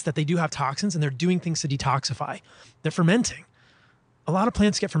sense that they do have toxins, and they're doing things to detoxify. They're fermenting. A lot of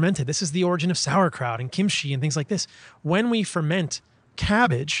plants get fermented. This is the origin of sauerkraut and kimchi and things like this. When we ferment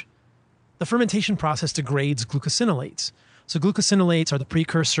cabbage, the fermentation process degrades glucosinolates. So glucosinolates are the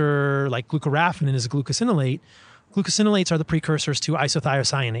precursor, like glucoraphanin is a glucosinolate. Glucosinolates are the precursors to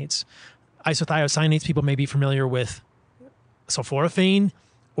isothiocyanates. Isothiocyanates, people may be familiar with sulforaphane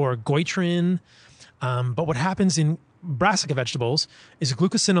or goitrin. But what happens in brassica vegetables is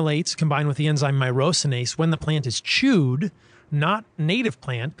glucosinolates combined with the enzyme myrosinase when the plant is chewed, not native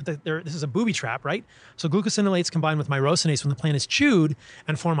plant, but this is a booby trap, right? So glucosinolates combined with myrosinase when the plant is chewed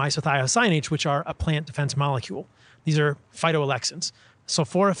and form isothiocyanates, which are a plant defense molecule. These are phytoalexins.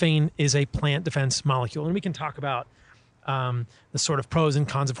 Sulforaphane is a plant defense molecule. And we can talk about the sort of pros and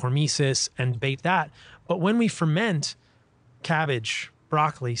cons of hormesis and debate that. But when we ferment cabbage,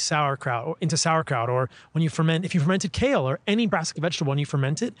 broccoli, sauerkraut, or into sauerkraut, or if you fermented kale or any brassica vegetable, when you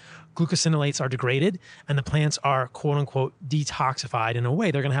ferment it, glucosinolates are degraded and the plants are quote unquote detoxified in a way.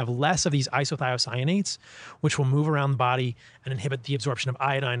 They're going to have less of these isothiocyanates, which will move around the body and inhibit the absorption of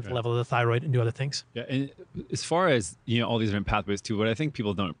iodine at the level of the thyroid and do other things. Yeah, and as far as all these different pathways too, what I think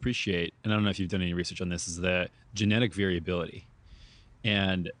people don't appreciate, and I don't know if you've done any research on this, is the genetic variability.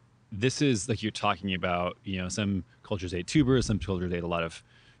 And this is like you're talking about, some cultures ate tubers, some cultures ate a lot of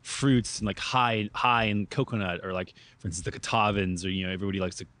fruits and like high in coconut, or like, for instance, the Catawans, or, everybody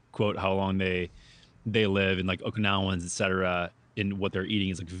likes to quote how long they live, and like Okinawans, et cetera, in what they're eating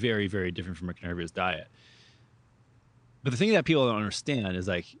is like very, very different from a carnivorous diet. But the thing that people don't understand is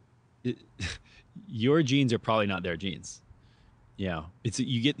like, your genes are probably not their genes. It's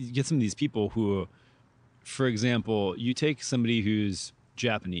you get some of these people who, for example, you take somebody who's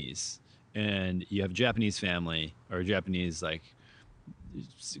Japanese and you have a Japanese family or a Japanese like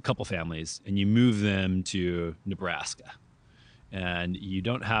couple families, and you move them to Nebraska and you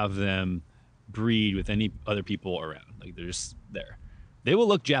don't have them breed with any other people around. Like they're just there. They will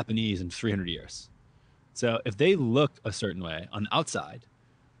look Japanese in 300 years. So if they look a certain way on the outside,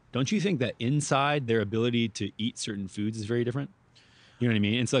 don't you think that inside their ability to eat certain foods is very different? You know what I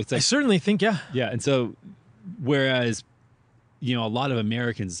mean? And so it's like, I certainly think, yeah. Yeah. And so whereas, a lot of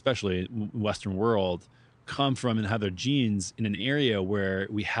Americans, especially Western world, come from and have their genes in an area where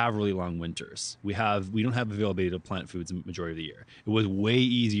we have really long winters. We don't have availability to plant foods the majority of the year. It was way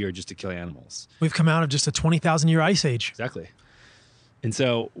easier just to kill animals. We've come out of just a 20,000 year ice age. Exactly. And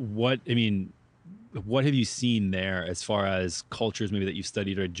so what have you seen there as far as cultures maybe that you've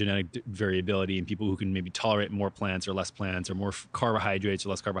studied, or genetic variability in people who can maybe tolerate more plants or less plants, or more carbohydrates or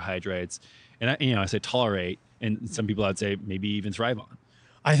less carbohydrates? And I say tolerate, and some people I'd say maybe even thrive on.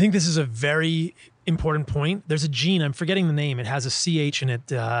 I think this is a very important point. There's a gene, I'm forgetting the name. It has a CH in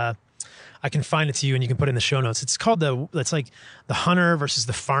it. I can find it to you and you can put it in the show notes. It's called it's like the hunter versus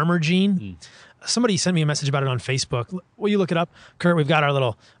the farmer gene. Somebody sent me a message about it on Facebook. Will you look it up? Kurt, we've got I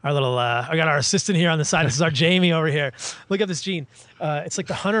got our assistant here on the side. This is our Jamie over here. Look up this gene. It's like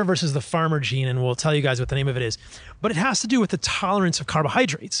the hunter versus the farmer gene, and we'll tell you guys what the name of it is. But it has to do with the tolerance of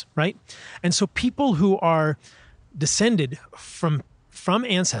carbohydrates, right? And so people who are descended from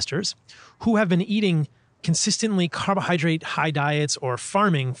ancestors who have been eating consistently carbohydrate high diets or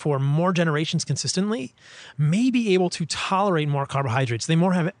farming for more generations consistently may be able to tolerate more carbohydrates. They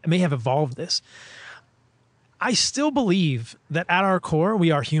may have evolved this. I still believe that at our core,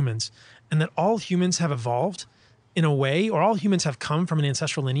 we are humans, and that all humans have evolved in a way, or all humans have come from an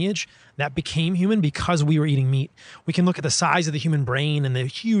ancestral lineage that became human because we were eating meat. We can look at the size of the human brain and the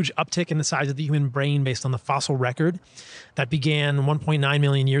huge uptick in the size of the human brain based on the fossil record that began 1.9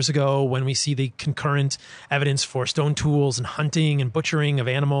 million years ago, when we see the concurrent evidence for stone tools and hunting and butchering of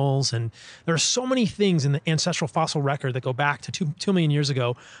animals. And there are so many things in the ancestral fossil record that go back to 2 million years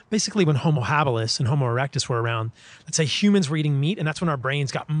ago, basically when Homo habilis and Homo erectus were around. Let's say humans were eating meat, and that's when our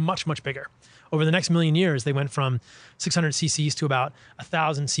brains got much, much bigger. Over the next million years, they went from 600 cc's to about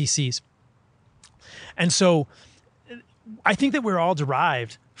 1,000 cc's. And so I think that we're all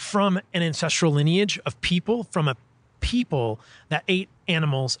derived from an ancestral lineage of people, from a people that ate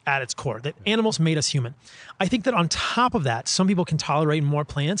animals at its core, that animals made us human. I think that on top of that, some people can tolerate more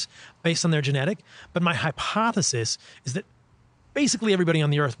plants based on their genetic, but my hypothesis is that basically everybody on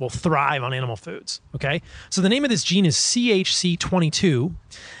the earth will thrive on animal foods. Okay. So the name of this gene is CHC22,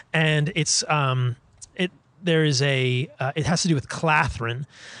 and it has to do with clathrin.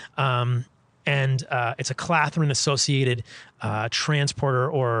 And it's a clathrin associated transporter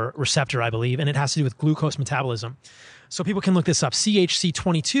or receptor, I believe, and it has to do with glucose metabolism. So people can look this up,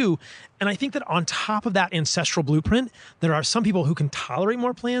 CHC22. And I think that on top of that ancestral blueprint, there are some people who can tolerate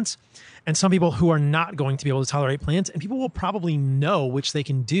more plants and some people who are not going to be able to tolerate plants, and people will probably know which they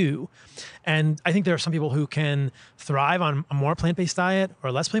can do. And I think there are some people who can thrive on a more plant-based diet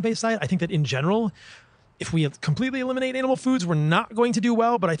or a less plant-based diet. I think that in general, if we completely eliminate animal foods, we're not going to do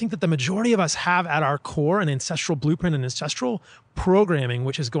well. But I think that the majority of us have at our core an ancestral blueprint and ancestral programming,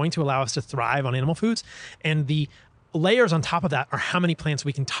 which is going to allow us to thrive on animal foods. And the layers on top of that are how many plants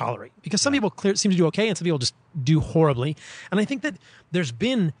we can tolerate. Because some people seem to do okay and some people just do horribly. And I think that there's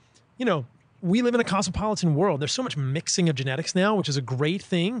been, we live in a cosmopolitan world. There's so much mixing of genetics now, which is a great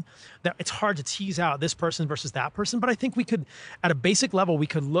thing, that it's hard to tease out this person versus that person. But I think we could, at a basic level, we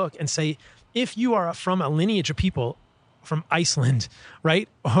could look and say, if you are from a lineage of people from Iceland, right?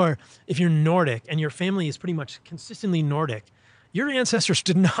 Or if you're Nordic and your family is pretty much consistently Nordic, your ancestors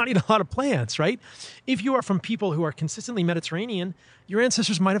did not eat a lot of plants, right? If you are from people who are consistently Mediterranean, your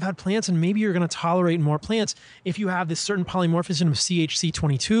ancestors might have had plants and maybe you're going to tolerate more plants. If you have this certain polymorphism of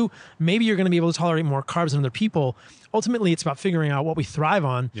CHC22, maybe you're going to be able to tolerate more carbs than other people. Ultimately, it's about figuring out what we thrive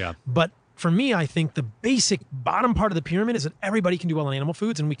on. Yeah. But for me, I think the basic bottom part of the pyramid is that everybody can do well on animal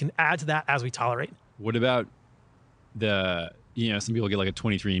foods and we can add to that as we tolerate. What about some people get like a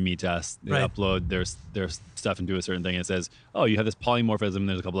 23andMe test. They Right. upload their stuff and do a certain thing, and it says, oh, you have this polymorphism.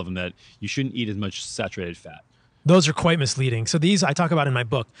 There's a couple of them that you shouldn't eat as much saturated fat. Those are quite misleading. So these I talk about in my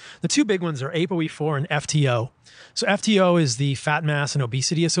book. The two big ones are ApoE4 and FTO. So FTO is the fat mass and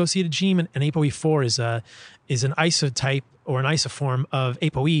obesity associated gene, and ApoE4 is an isotype or an isoform of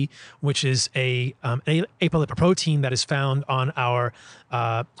ApoE, which is an apolipoprotein that is found on our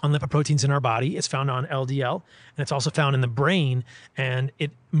on lipoproteins in our body. It's found on LDL, and it's also found in the brain, and it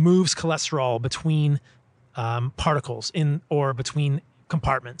moves cholesterol between particles or between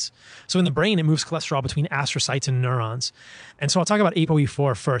compartments. So in the brain, it moves cholesterol between astrocytes and neurons. And so I'll talk about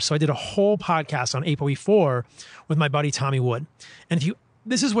ApoE4 first. So I did a whole podcast on ApoE4 with my buddy Tommy Wood. And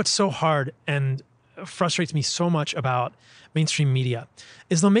this is what's so hard and frustrates me so much about mainstream media,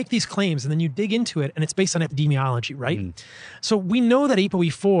 is they'll make these claims and then you dig into it and it's based on epidemiology, right? So we know that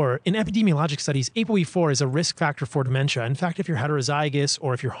ApoE4, in epidemiologic studies, ApoE4 is a risk factor for dementia. In fact, if you're heterozygous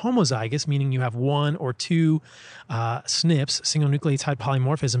or if you're homozygous, meaning you have one or two SNPs, single nucleotide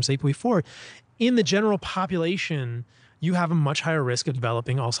polymorphisms, ApoE4, in the general population, you have a much higher risk of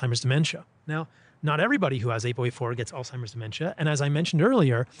developing Alzheimer's dementia. Now, not everybody who has ApoE4 gets Alzheimer's dementia. And as I mentioned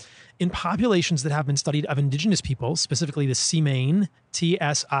earlier, in populations that have been studied of indigenous peoples, specifically the Tsimane,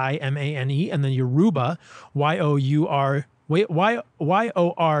 Tsimane, and the Yoruba, Yoruba,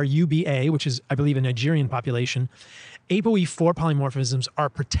 which is, I believe, a Nigerian population, ApoE4 polymorphisms are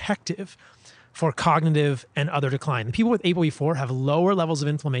protective for cognitive and other decline. The people with ApoE4 have lower levels of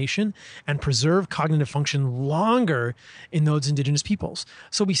inflammation and preserve cognitive function longer in those indigenous peoples.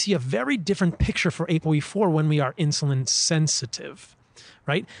 So we see a very different picture for ApoE4 when we are insulin sensitive,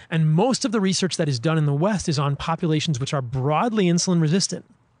 right? And most of the research that is done in the West is on populations which are broadly insulin resistant.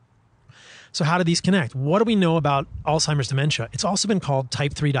 So how do these connect? What do we know about Alzheimer's dementia? It's also been called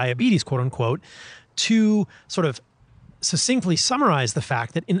type 3 diabetes, quote unquote, to sort of succinctly summarize the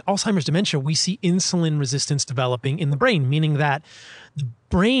fact that in Alzheimer's dementia, we see insulin resistance developing in the brain, meaning that the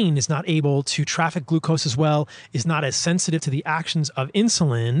brain is not able to traffic glucose as well, is not as sensitive to the actions of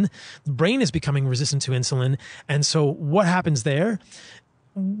insulin. The brain is becoming resistant to insulin. And so what happens there?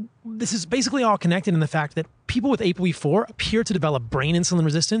 This is basically all connected in the fact that people with ApoE4 appear to develop brain insulin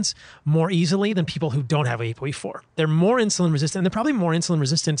resistance more easily than people who don't have ApoE4. They're more insulin resistant, and they're probably more insulin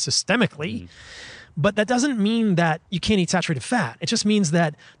resistant systemically. But that doesn't mean that you can't eat saturated fat. It just means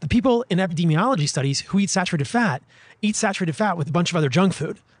that the people in epidemiology studies who eat saturated fat with a bunch of other junk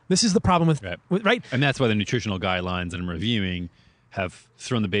food. This is the problem with right? And that's why the nutritional guidelines that I'm reviewing have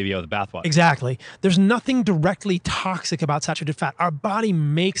thrown the baby out with the bathwater. Exactly. There's nothing directly toxic about saturated fat. Our body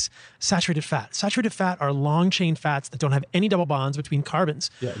makes saturated fat. Saturated fat are long-chain fats that don't have any double bonds between carbons.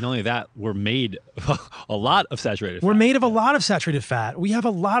 Yeah, not only that, we're made a lot of saturated fat. We're made of a lot of saturated fat. We have a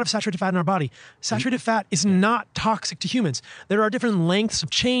lot of saturated fat in our body. Saturated fat is not toxic to humans. There are different lengths of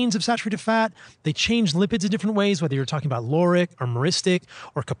chains of saturated fat. They change lipids in different ways, whether you're talking about lauric or myristic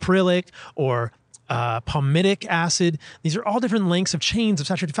or caprylic or palmitic acid. These are all different lengths of chains of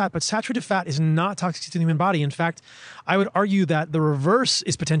saturated fat, but saturated fat is not toxic to the human body. In fact, I would argue that the reverse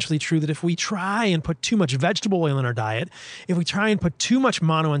is potentially true, that if we try and put too much vegetable oil in our diet, if we try and put too much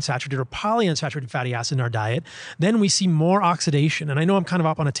monounsaturated or polyunsaturated fatty acid in our diet, then we see more oxidation. And I know I'm kind of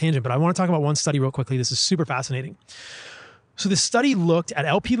up on a tangent, but I want to talk about one study real quickly. This is super fascinating. So this study looked at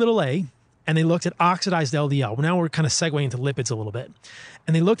Lp(a), and they looked at oxidized LDL. Now we're kind of segueing into lipids a little bit.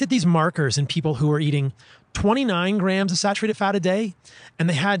 And they looked at these markers in people who were eating 29 grams of saturated fat a day, and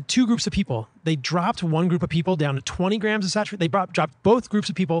they had two groups of people. They dropped one group of people down to 20 grams of saturated. They dropped both groups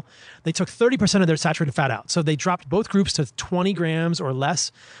of people. They took 30% of their saturated fat out. So they dropped both groups to 20 grams or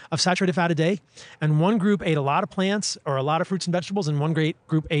less of saturated fat a day. And one group ate a lot of plants or a lot of fruits and vegetables, and one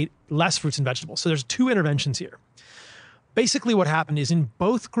group ate less fruits and vegetables. So there's two interventions here. Basically what happened is in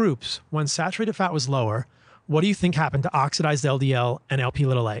both groups, when saturated fat was lower, what do you think happened to oxidized LDL and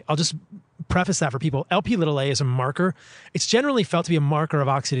Lp(a)? I'll just preface that for people. LP little a is a marker. It's generally felt to be a marker of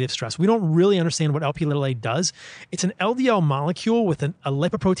oxidative stress. We don't really understand what LP little a does. It's an LDL molecule with a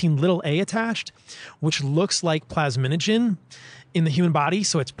lipoprotein little a attached, which looks like plasminogen in the human body.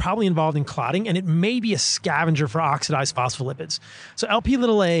 So it's probably involved in clotting, and it may be a scavenger for oxidized phospholipids. So LP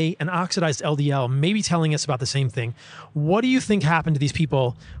little a and oxidized LDL may be telling us about the same thing. What do you think happened to these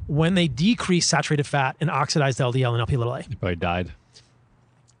people when they decreased saturated fat and oxidized LDL and LP little a? They probably died.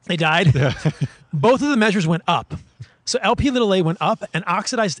 They died. Both of the measures went up. So LP little a went up and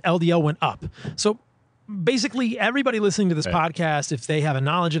oxidized LDL went up. So basically everybody listening to this podcast, if they have a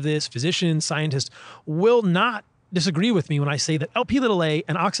knowledge of this, physicians, scientists, will not disagree with me when I say that LP little a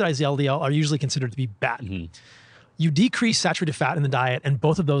and oxidized LDL are usually considered to be bad. You decrease saturated fat in the diet and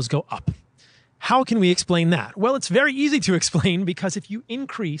both of those go up. How can we explain that? Well, it's very easy to explain because if you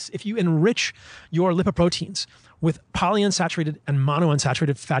enrich your lipoproteins with polyunsaturated and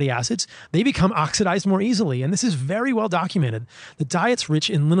monounsaturated fatty acids, they become oxidized more easily. And this is very well documented. The diets rich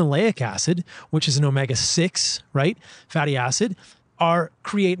in linoleic acid, which is an omega-6, right, fatty acid,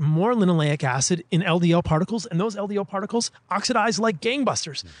 create more linoleic acid in LDL particles, and those LDL particles oxidize like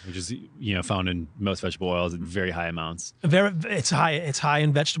gangbusters. Which is, found in most vegetable oils in very high amounts. It's high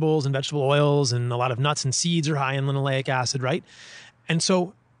in vegetables and vegetable oils, and a lot of nuts and seeds are high in linoleic acid, right? And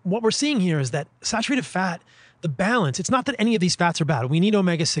so what we're seeing here is that saturated fat, the balance, it's not that any of these fats are bad. We need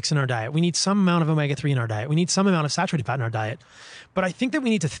omega-6 in our diet. We need some amount of omega-3 in our diet. We need some amount of saturated fat in our diet. But I think that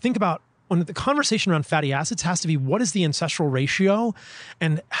we need to think about, when the conversation around fatty acids has to be, what is the ancestral ratio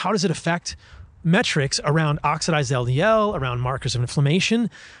and how does it affect metrics around oxidized LDL, around markers of inflammation?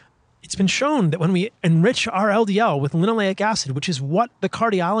 It's been shown that when we enrich our LDL with linoleic acid, which is what the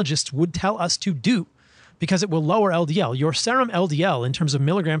cardiologists would tell us to do, because it will lower LDL. Your serum LDL in terms of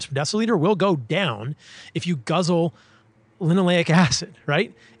milligrams per deciliter will go down if you guzzle linoleic acid,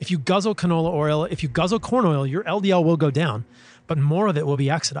 right? If you guzzle canola oil, if you guzzle corn oil, your LDL will go down, but more of it will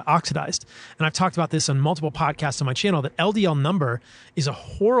be oxidized. And I've talked about this on multiple podcasts on my channel, that LDL number is a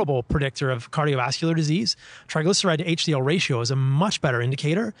horrible predictor of cardiovascular disease. Triglyceride to HDL ratio is a much better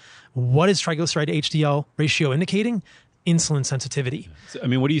indicator. What is triglyceride to HDL ratio indicating? Insulin sensitivity. So,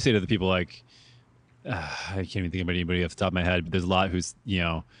 what do you say to the people like, I can't even think of anybody off the top of my head, but there's a lot who's,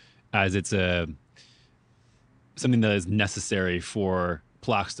 as it's something that is necessary for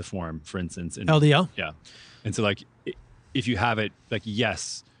plaques to form, for instance. And, LDL? Yeah. And so if you have it,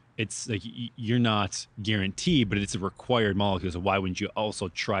 yes, it's like you're not guaranteed, but it's a required molecule. So why wouldn't you also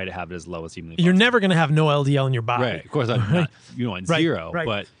try to have it as low as humanly possible? You're never going to have no LDL in your body. Right. Of course, not you want zero. Right.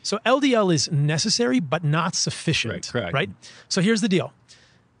 But so LDL is necessary, but not sufficient. Right, correct. Right? So here's the deal.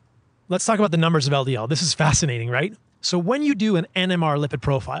 Let's talk about the numbers of LDL. This is fascinating, right? So when you do an NMR lipid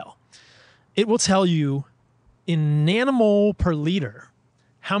profile, it will tell you in nanomole per liter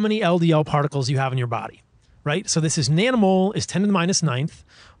how many LDL particles you have in your body, right? So this is nanomole is 10 to the minus ninth.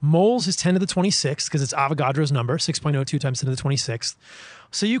 Moles is 10 to the 26th because it's Avogadro's number, 6.02 times 10 to the 26th.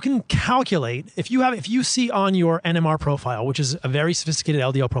 So you can calculate, if you see on your NMR profile, which is a very sophisticated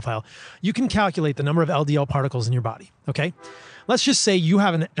LDL profile, you can calculate the number of LDL particles in your body, okay? Let's just say you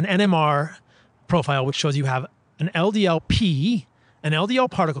have an NMR profile which shows you have an LDL-P, an LDL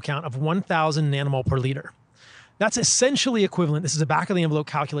particle count of 1,000 nanomole per liter. That's essentially equivalent. This is a back of the envelope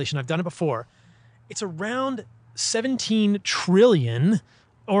calculation. I've done it before. It's around 17 trillion,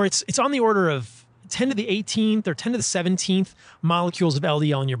 or it's on the order of 10 to the 18th or 10 to the 17th molecules of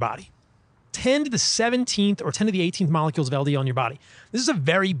LDL in your body. 10 to the 17th or 10 to the 18th molecules of LDL in your body. This is a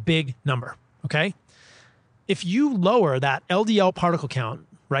very big number, okay? If you lower that LDL particle count,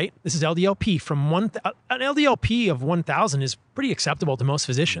 right? This is LDL-P from an LDL-P of 1,000 is pretty acceptable to most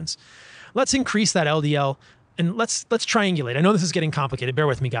physicians. Let's increase that LDL and let's triangulate. I know this is getting complicated. Bear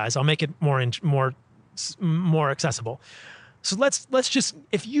with me, guys. I'll make it more accessible. So let's just,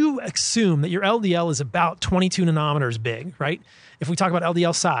 if you assume that your LDL is about 22 nanometers big, right? If we talk about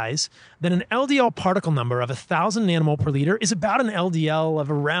LDL size, then an LDL particle number of 1,000 nanomole per liter is about an LDL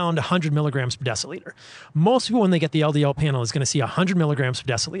of around 100 milligrams per deciliter. Most people, when they get the LDL panel, is going to see 100 milligrams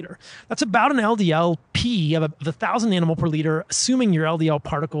per deciliter. That's about an LDL-P of 1,000 nanomole per liter, assuming your LDL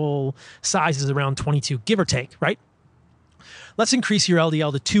particle size is around 22, give or take, right? Let's increase your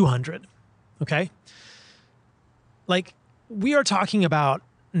LDL to 200, okay? We are talking about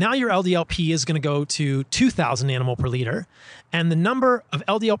now your LDL-P is going to go to 2,000 nanomole per liter, and the number of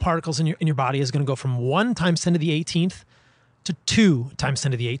LDL particles in your body is going to go from 1 times 10 to the 18th to 2 times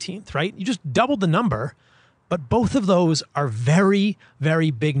 10 to the 18th, right? You just doubled the number, but both of those are very, very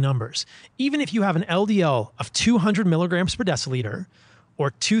big numbers. Even if you have an LDL of 200 milligrams per deciliter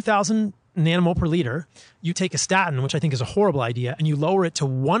or 2,000 nanomole per liter, you take a statin, which I think is a horrible idea, and you lower it to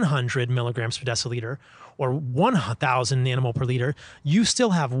 100 milligrams per deciliter or 1,000 nanomole per liter, you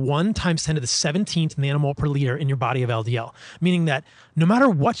still have 1 times 10 to the 17th nanomole per liter in your body of LDL, meaning that no matter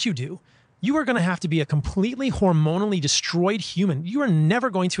what you do, you are going to have to be a completely hormonally destroyed human. You are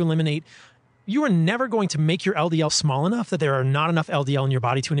never going to make your LDL small enough that there are not enough LDL in your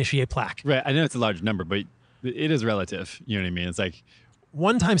body to initiate plaque. Right. I know it's a large number, but it is relative. You know what I mean? It's like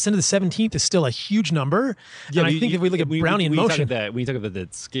 1 times 10 to the 17th is still a huge number. Yeah, and I think if we look at Brownian motion. When you talk about the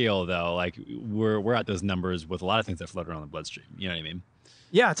scale, though, like we're at those numbers with a lot of things that float around the bloodstream. You know what I mean?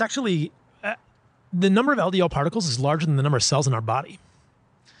 Yeah, it's actually the number of LDL particles is larger than the number of cells in our body.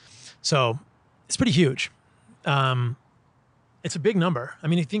 So it's pretty huge. It's a big number. I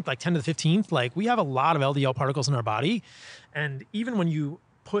mean, you think like 10 to the 15th, like we have a lot of LDL particles in our body. And even when you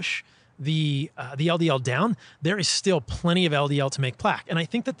push the LDL down, there is still plenty of LDL to make plaque. And I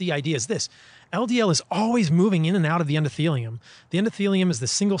think that the idea is this. LDL is always moving in and out of the endothelium. The endothelium is the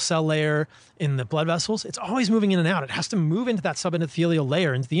single cell layer in the blood vessels. It's always moving in and out. It has to move into that subendothelial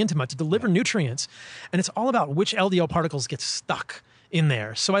layer, into the intima, to deliver nutrients. And it's all about which LDL particles get stuck in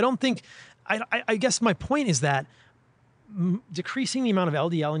there. So I don't think, I guess my point is that decreasing the amount of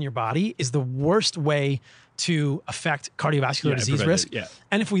LDL in your body is the worst way to affect cardiovascular disease risk. Yeah.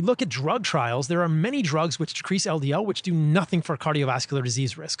 And if we look at drug trials, there are many drugs which decrease LDL, which do nothing for cardiovascular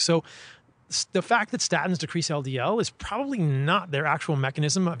disease risk. So the fact that statins decrease LDL is probably not their actual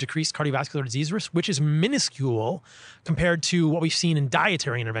mechanism of decreased cardiovascular disease risk, which is minuscule compared to what we've seen in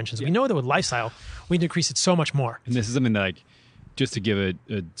dietary interventions. Yeah. We know that with lifestyle, we decrease it so much more. And this is something that, like, just to give a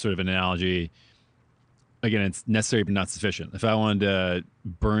sort of an analogy, again, it's necessary but not sufficient. If I wanted to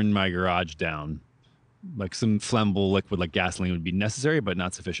burn my garage down, like some flammable liquid like gasoline would be necessary but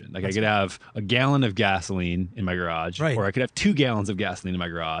not sufficient. Like I could have a gallon of gasoline in my garage, right, or I could have 2 gallons of gasoline in my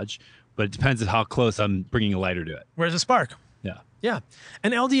garage, but it depends on how close I'm bringing a lighter to it. Where's the spark? Yeah. Yeah.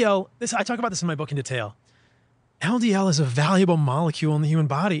 And LDL, I talk about this in my book in detail. LDL is a valuable molecule in the human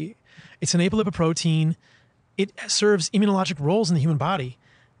body. It's an apolipoprotein. It serves immunologic roles in the human body.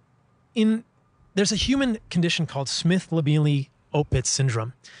 There's a human condition called Smith-Levine-Opitz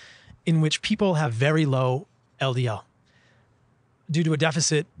syndrome, in which people have very low LDL due to a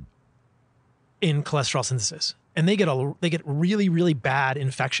deficit in cholesterol synthesis. And they get really, really bad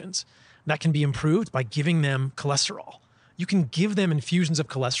infections that can be improved by giving them cholesterol. You can give them infusions of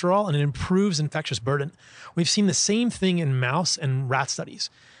cholesterol and it improves infectious burden. We've seen the same thing in mouse and rat studies.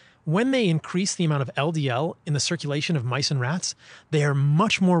 When they increase the amount of LDL in the circulation of mice and rats, they are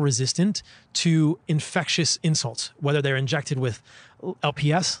much more resistant to infectious insults, whether they're injected with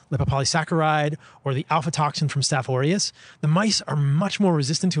LPS, lipopolysaccharide, or the alpha toxin from Staph aureus. The mice are much more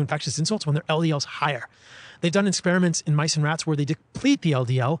resistant to infectious insults when their LDL is higher. They've done experiments in mice and rats where they deplete the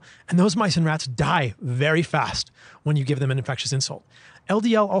LDL, and those mice and rats die very fast when you give them an infectious insult.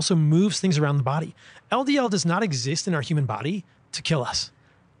 LDL also moves things around the body. LDL does not exist in our human body to kill us,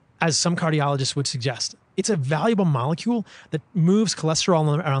 as some cardiologists would suggest. It's a valuable molecule that moves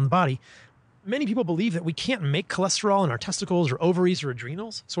cholesterol around the body. Many people believe that we can't make cholesterol in our testicles or ovaries or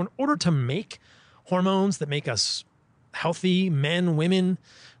adrenals. So in order to make hormones that make us healthy, men, women,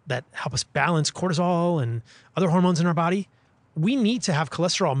 that help us balance cortisol and other hormones in our body, we need to have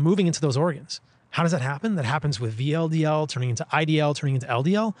cholesterol moving into those organs. How does that happen? That happens with VLDL turning into IDL, turning into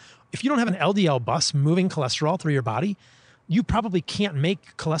LDL. If you don't have an LDL bus moving cholesterol through your body, you probably can't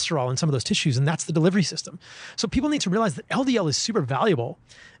make cholesterol in some of those tissues, and that's the delivery system. So people need to realize that LDL is super valuable.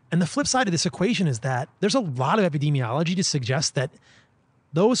 And the flip side of this equation is that there's a lot of epidemiology to suggest that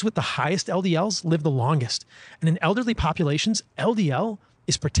those with the highest LDLs live the longest. And in elderly populations, LDL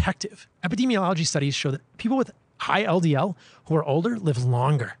is protective. Epidemiology studies show that people with high LDL who are older live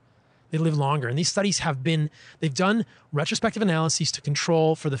longer. They live longer. And these studies they've done retrospective analyses to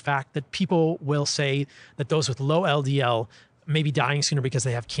control for the fact that people will say that those with low LDL may be dying sooner because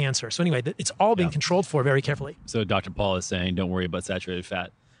they have cancer. So anyway, it's all being controlled for very carefully. So Dr. Paul is saying, don't worry about saturated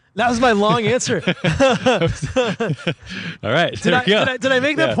fat. That was my long answer. All right. Did I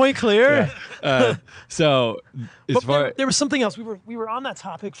make that point clear? Yeah. There was something else. We were on that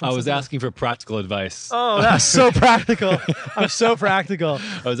topic. I was asking for practical advice. Oh, that's so practical. I'm so practical.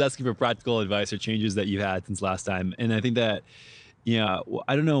 I was asking for practical advice or changes that you've had since last time. And I think that, I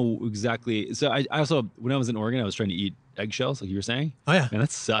don't know exactly. So I also, when I was in Oregon, I was trying to eat eggshells, like you were saying. Oh, yeah. And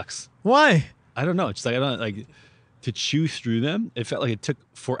that sucks. Why? I don't know. It's just like, I don't like to chew through them. It felt like it took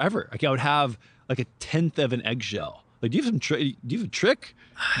forever. Like I would have like a 1/10 of an eggshell. Like, do you have a trick? Do you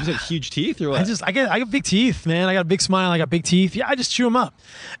just have huge teeth or what? I got big teeth, man. I got a big smile. I got big teeth. Yeah, I just chew them up.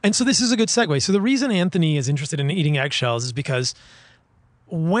 And so this is a good segue. So the reason Anthony is interested in eating eggshells is because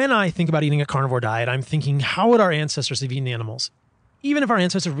when I think about eating a carnivore diet, I'm thinking, how would our ancestors have eaten animals? Even if our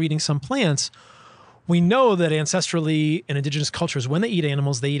ancestors were eating some plants, we know that ancestrally in indigenous cultures, when they eat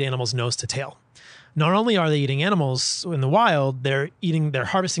animals nose to tail. Not only are they eating animals in the wild, they're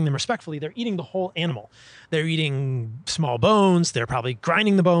harvesting them respectfully. They're eating the whole animal. They're eating small bones. They're probably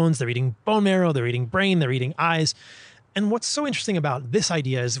grinding the bones. They're eating bone marrow. They're eating brain. They're eating eyes. And what's so interesting about this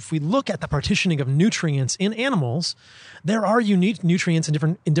idea is if we look at the partitioning of nutrients in animals, there are unique nutrients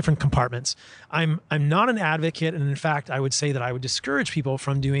in different compartments. I'm not an advocate, and in fact, I would say that I would discourage people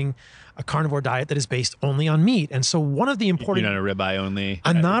from doing a carnivore diet that is based only on meat. And so one of the important... You're not a ribeye only.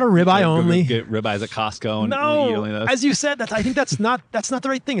 I'm not a ribeye only. Get ribeyes at Costco and no, eat only those. As you said, I think that's not the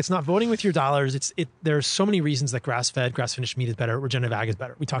right thing. It's not voting with your dollars. There's so many reasons that grass-fed, grass-finished meat is better. Regenerative ag is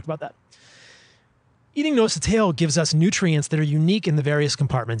better. We talked about that. Eating nose to tail gives us nutrients that are unique in the various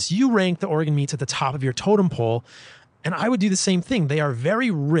compartments. You rank the organ meats at the top of your totem pole, and I would do the same thing. They are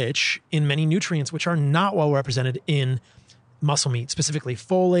very rich in many nutrients, which are not well represented in muscle meat, specifically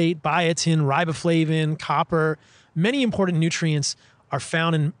folate, biotin, riboflavin, copper. Many important nutrients are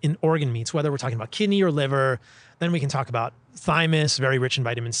found in organ meats, whether we're talking about kidney or liver. Then we can talk about thymus, very rich in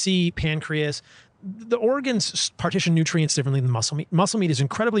vitamin C, pancreas. The organs partition nutrients differently than muscle meat. Muscle meat is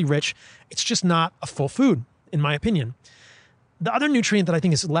incredibly rich. It's just not a full food, in my opinion. The other nutrient that I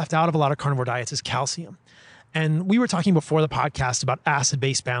think is left out of a lot of carnivore diets is calcium. And we were talking before the podcast about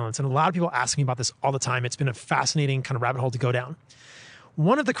acid-base balance, and a lot of people ask me about this all the time. It's been a fascinating kind of rabbit hole to go down.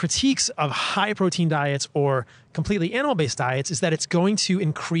 One of the critiques of high-protein diets or completely animal-based diets is that it's going to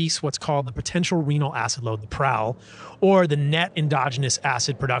increase what's called the potential renal acid load, the PRAL, or the net endogenous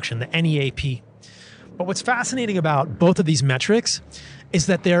acid production, the NEAP. But what's fascinating about both of these metrics is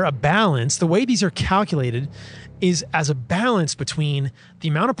that they're a balance. The way these are calculated is as a balance between the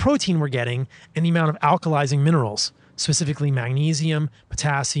amount of protein we're getting and the amount of alkalizing minerals, specifically magnesium,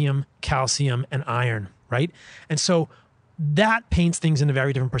 potassium, calcium, and iron, right? And so that paints things in a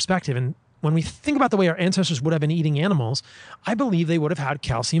very different perspective. And when we think about the way our ancestors would have been eating animals, I believe they would have had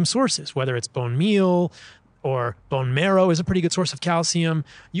calcium sources, whether it's bone meal, or bone marrow is a pretty good source of calcium.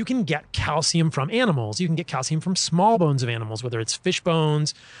 You can get calcium from animals. You can get calcium from small bones of animals, whether it's fish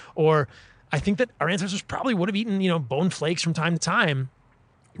bones, or I think that our ancestors probably would have eaten, bone flakes from time to time.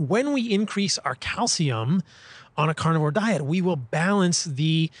 When we increase our calcium on a carnivore diet, we will balance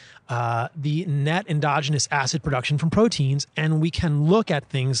the net endogenous acid production from proteins, and we can look at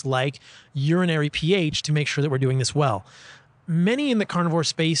things like urinary pH to make sure that we're doing this well. Many in the carnivore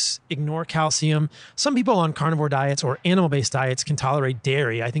space ignore calcium. Some people on carnivore diets or animal-based diets can tolerate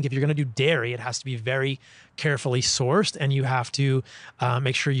dairy. I think if you're going to do dairy, it has to be very carefully sourced, and you have to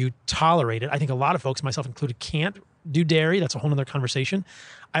make sure you tolerate it. I think a lot of folks, myself included, can't do dairy. That's a whole other conversation.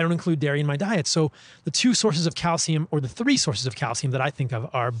 I don't include dairy in my diet. So the two sources of calcium, or the three sources of calcium that I think of,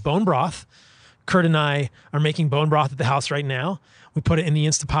 are bone broth. Kurt and I are making bone broth at the house right now. We put it in the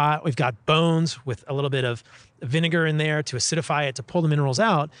Instapot. We've got bones with a little bit of vinegar in there to acidify it, to pull the minerals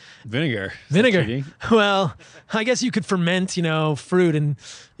out. Vinegar. Well, I guess you could ferment, fruit, and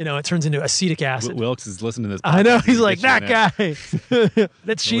it turns into acetic acid. Wilkes is listening to this podcast. I know. He's like, that guy.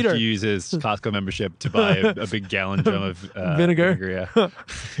 That's cheater. He uses Costco membership to buy a big gallon drum of vinegar. Yeah.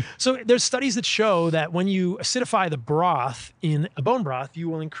 So there's studies that show that when you acidify the broth in a bone broth, you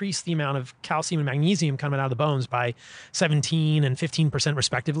will increase the amount of calcium and magnesium coming out of the bones by 17 and 15%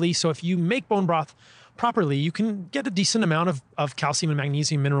 respectively. So if you make bone broth properly, you can get a decent amount of calcium and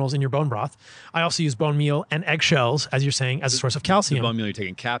magnesium minerals in your bone broth. I also use bone meal and eggshells, as you're saying, as a source of calcium. The bone meal, you're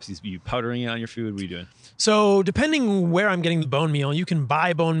taking caps, you powdering it on your food? What are you doing? So depending where I'm getting the bone meal, you can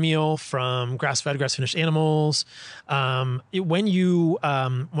buy bone meal from grass-fed, grass-finished animals. When you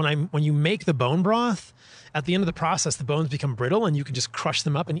make the bone broth, at the end of the process, the bones become brittle, and you can just crush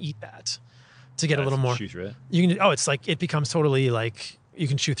them up and eat that to get a little more. Chew through it? It's like it becomes totally like you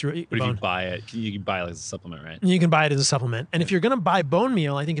can chew through it. But if you buy it, you can buy it as a supplement, right? You can buy it as a supplement. And if you're going to buy bone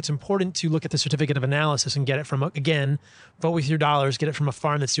meal, I think it's important to look at the certificate of analysis and get it from, again, vote with your dollars, get it from a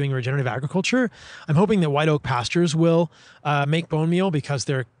farm that's doing regenerative agriculture. I'm hoping that White Oak Pastures will make bone meal because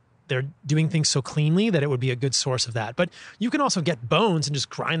they're doing things so cleanly that it would be a good source of that. But you can also get bones and just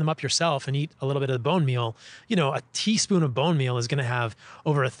grind them up yourself and eat a little bit of the bone meal. A teaspoon of bone meal is going to have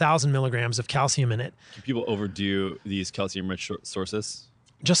over 1,000 milligrams of calcium in it. Can people overdo these calcium-rich sources?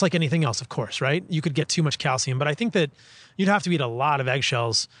 Just like anything else, of course, right? You could get too much calcium, but I think that you'd have to eat a lot of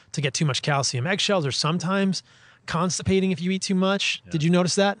eggshells to get too much calcium. Eggshells are sometimes constipating if you eat too much. Yeah. Did you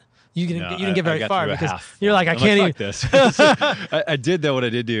notice that? You didn't get very far because you're like, I can't eat this. I did, though. What I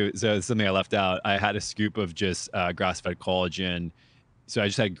did do, so it's something I left out. I had a scoop of just grass-fed collagen. So I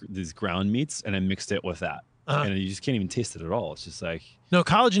just had these ground meats and I mixed it with that. and you just can't even taste it at all. It's just like, no,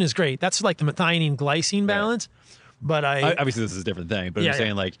 collagen is great. That's like the methionine glycine balance. But obviously this is a different thing, but Yeah, I'm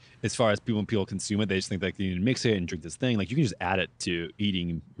saying like, as far as people consume it, they just think like they need to mix it and drink this thing. Like you can just add it to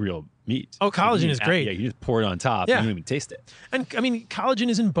eating real meat. Oh, collagen is great. Yeah, you just pour it on top. Yeah. And you don't even taste it. And I mean, collagen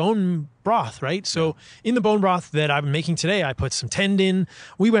is in bone broth, right? So in the bone broth that I'm making today, I put some tendon.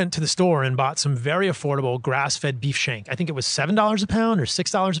 We went to the store and bought some very affordable grass-fed beef shank. I think it was $7 a pound or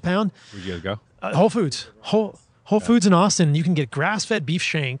 $6 a pound. Where'd you guys go? Whole Foods. Whole Foods in Austin. You can get grass-fed beef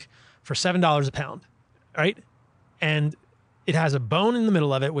shank for $7 a pound, right? And it has a bone in the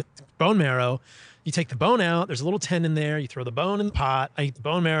middle of it with bone marrow. You take the bone out. There's a little tendon there. You throw the bone in the pot. I eat the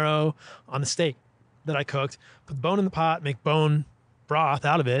bone marrow on the steak that I cooked. Put the bone in the pot. Make bone broth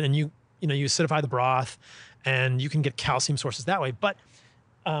out of it, and you acidify the broth, and you can get calcium sources that way. But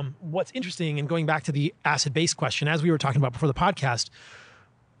what's interesting, and going back to the acid-base question, as we were talking about before the podcast,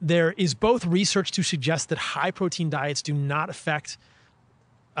 there is both research to suggest that high-protein diets do not affect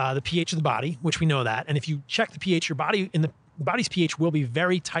the pH of the body, which we know that. And if you check the pH, the body's pH will be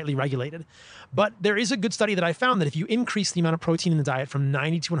very tightly regulated. But there is a good study that I found that if you increase the amount of protein in the diet from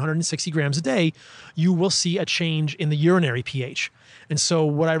 90 to 160 grams a day, you will see a change in the urinary pH. And so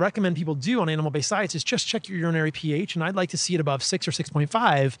what I recommend people do on animal-based diets is just check your urinary pH. And I'd like to see it above 6 or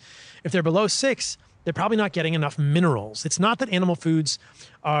 6.5. If they're below 6, they're probably not getting enough minerals. It's not that animal foods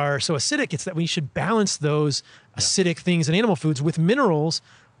are so acidic. It's that we should balance those acidic things in animal foods with minerals,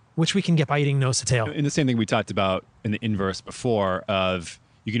 which we can get by eating nose to tail. And the same thing we talked about in the inverse before of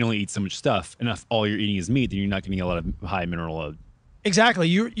you can only eat so much stuff, and if all you're eating is meat, then you're not getting a lot of high mineral load. Exactly.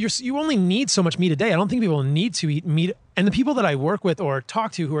 You only need so much meat a day. I don't think people need to eat meat. And the people that I work with or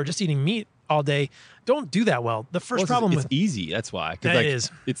talk to who are just eating meat all day don't do that well. The first problem it's easy. That's why. That like,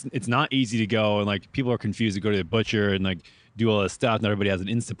 is. It's not easy to go, and like people are confused to go to the butcher and like do all this stuff. Not everybody has an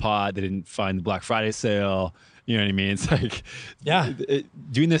Instapot. They didn't find the Black Friday sale. You know what I mean? It's like,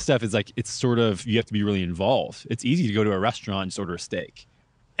 doing this stuff is like, it's sort of, you have to be really involved. It's easy to go to a restaurant and just order a steak.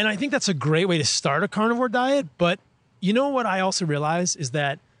 And I think that's a great way to start a carnivore diet. But you know what I also realize is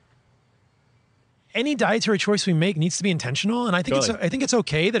that any dietary choice we make needs to be intentional. And I think I think it's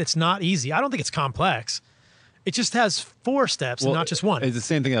okay that it's not easy. I don't think it's complex. It just has 4 steps and not just one. It's the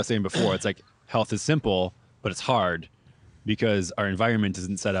same thing I was saying before. It's like health is simple, but it's hard. Because our environment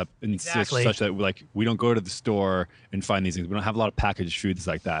isn't set up in such that like we don't go to the store and find these things. We don't have a lot of packaged foods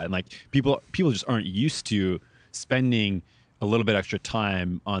like that, and like people just aren't used to spending a little bit extra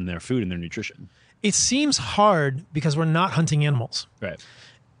time on their food and their nutrition. It seems hard because we're not hunting animals. Right.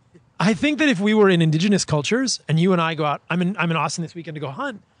 I think that if we were in indigenous cultures and you and I go out, I'm in Austin this weekend to go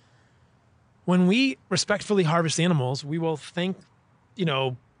hunt. When we respectfully harvest animals, we will thank,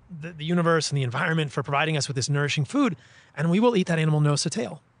 the universe and the environment for providing us with this nourishing food. And we will eat that animal nose to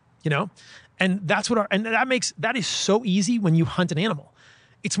tail, and that's that is so easy when you hunt an animal.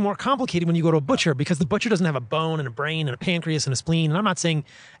 It's more complicated when you go to a butcher because the butcher doesn't have a bone and a brain and a pancreas and a spleen. And I'm not saying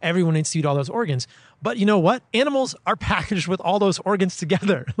everyone needs to eat all those organs, but you know what? Animals are packaged with all those organs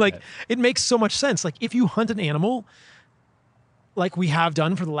together. It makes so much sense. Like if you hunt an animal, like we have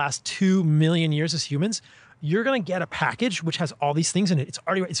done for the last 2 million years as humans, you're going to get a package which has all these things in it.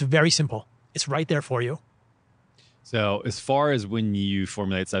 It's very simple. It's right there for you. So as far as when you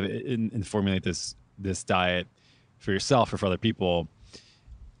formulate stuff and formulate this diet for yourself or for other people,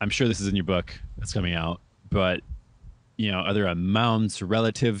 I'm sure this is in your book that's coming out, but are there amounts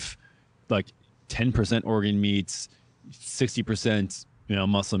relative, like 10% organ meats, 60%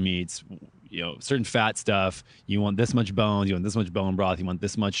 muscle meats, certain fat stuff? You want this much bones, you want this much bone broth, you want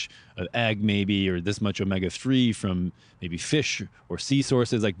this much of egg maybe, or this much omega-3 from maybe fish or sea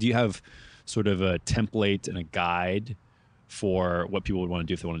sources. Like, do you have sort of a template and a guide for what people would want to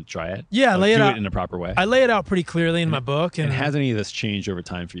do if they wanted to try it? Yeah, lay it out in a proper way. I lay it out pretty clearly in my book. And has any of this changed over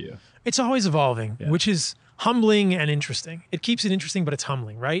time for you? It's always evolving, which is humbling and interesting. It keeps it interesting, but it's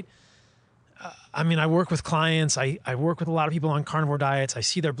humbling, right? I work with clients. I work with a lot of people on carnivore diets. I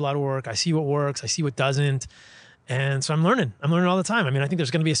see their blood work. I see what works. I see what doesn't. And so I'm learning. I'm learning all the time. I think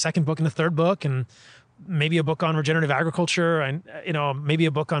there's going to be a second book and a third book, and maybe a book on regenerative agriculture, and maybe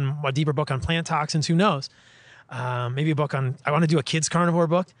a deeper book on plant toxins. Who knows? Maybe a book on. I want to do a kids carnivore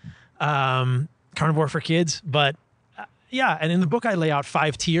book, carnivore for kids. But and in the book I lay out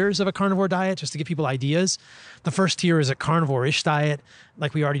 5 tiers of a carnivore diet just to give people ideas. The first tier is a carnivore-ish diet,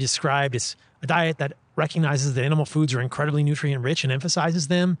 like we already described. It's a diet that recognizes that animal foods are incredibly nutrient rich and emphasizes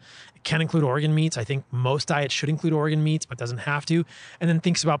them. It can include organ meats. I think most diets should include organ meats, but doesn't have to. And then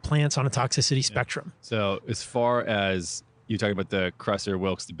thinks about plants on a toxicity spectrum. So as far as you talk about the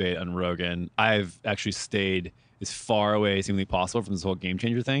Kresser-Wilks debate on Rogan, I've actually stayed as far away as humanly possible from this whole game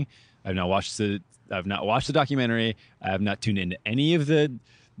changer thing. I've not watched the documentary. I have not tuned into any of the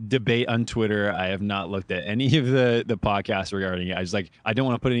debate on Twitter. I have not looked at any of the podcasts regarding it. I don't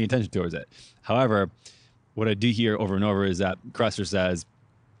want to put any attention towards it. However, what I do hear over and over is that Kresser says,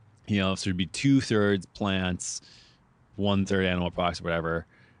 so it'd be 2/3 plants, 1/3 animal products or whatever.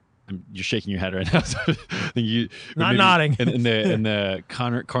 You're shaking your head right now. So Not nodding. In the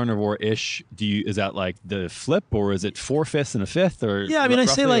carnivore-ish, is that like the flip, or is it 4/5 and a fifth? Or yeah, I mean, I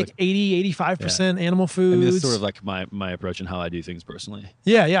say like 80-85% animal foods. I mean, that's sort of like my approach and how I do things personally.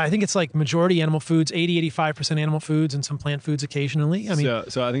 Yeah, I think it's like majority animal foods, 80-85% animal foods, and some plant foods occasionally. I mean,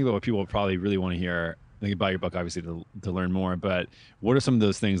 so I think that what people probably really want to hear, they can buy your book obviously to learn more. But what are some of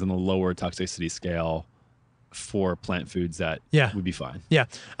those things on the lower toxicity scale for plant foods that would be fine? Yeah,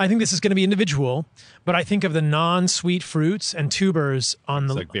 I think this is going to be individual, but I think of the non-sweet fruits and tubers on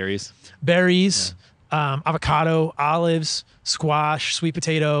the like berries, avocado, olives, squash, sweet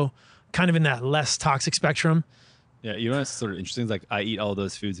potato, kind of in that less toxic spectrum. Yeah, you know what's sort of interesting is like I eat all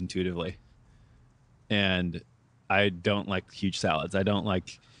those foods intuitively, and I don't like huge salads. I don't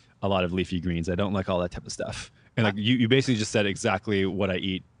like a lot of leafy greens. I don't like all that type of stuff. And like you basically just said exactly what I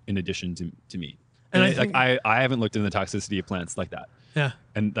eat in addition to meat. And I haven't looked into the toxicity of plants like that. Yeah.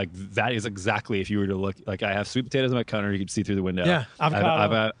 And like that is exactly, if you were to look, like I have sweet potatoes on my counter, you can see through the window. Yeah.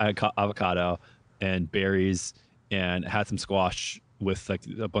 Avocado. I have avocado and berries, and had some squash with like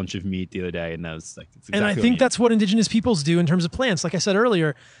a bunch of meat the other day, and that was like, it's exactly and I think that's what indigenous peoples do in terms of plants. Like I said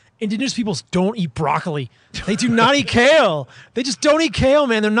earlier, indigenous peoples don't eat broccoli. They do not eat kale. They just don't eat kale,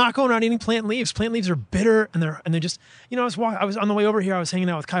 man. They're not going around eating plant leaves. Plant leaves are bitter, and they're just, I was on the way over here. I was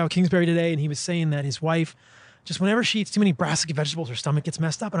hanging out with Kyle Kingsbury today, and he was saying that his wife, just whenever she eats too many brassica vegetables, her stomach gets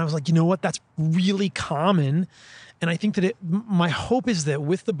messed up. And I was like, you know what? That's really common. And I think that my hope is that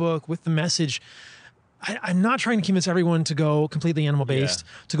with the book, with the message, I'm not trying to convince everyone to go completely animal-based,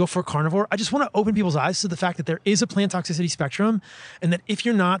 to go for carnivore. I just want to open people's eyes to the fact that there is a plant toxicity spectrum, and that if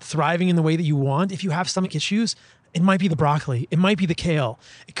you're not thriving in the way that you want, if you have stomach issues, it might be the broccoli, it might be the kale,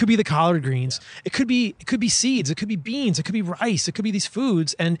 it could be the collard greens, it could be seeds, it could be beans, it could be rice, it could be these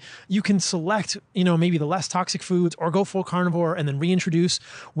foods, and you can select, maybe the less toxic foods, or go full carnivore and then reintroduce.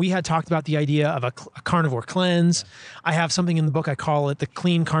 We had talked about the idea of a carnivore cleanse. I have something in the book, I call it the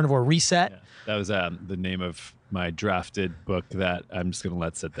Clean Carnivore Reset. That was the name of my drafted book that I'm just going to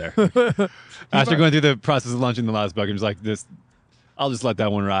let sit there. After going through the process of launching the last book, I'm just like, I'll just let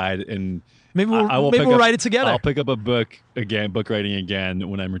that one ride, and maybe we'll write it together. I'll pick up a book writing again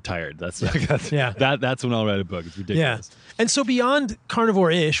when I'm retired. That's when I'll write a book. It's ridiculous. Yeah. And so beyond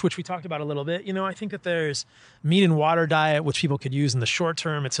carnivore-ish, which we talked about a little bit, I think that there's meat and water diet, which people could use in the short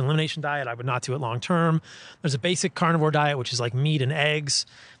term. It's an elimination diet. I would not do it long term. There's a basic carnivore diet, which is like meat and eggs.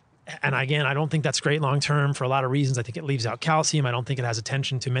 And again, I don't think that's great long-term for a lot of reasons. I think it leaves out calcium. I don't think it has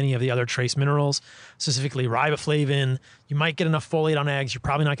attention to many of the other trace minerals, specifically riboflavin. You might get enough folate on eggs. You're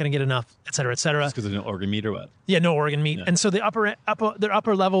probably not going to get enough, et cetera, et cetera. Just because there's no organ meat or what? Yeah, no organ meat. Yeah. And so the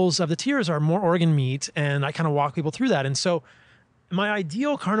upper levels of the tiers are more organ meat. And I kind of walk people through that. And so my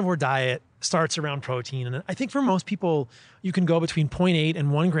ideal carnivore diet starts around protein. And I think for most people, you can go between 0.8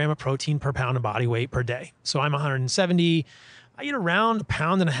 and 1 gram of protein per pound of body weight per day. So I'm 170. I eat around 1.5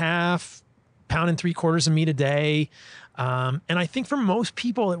 pounds, 1.75 pounds of meat a day. And I think for most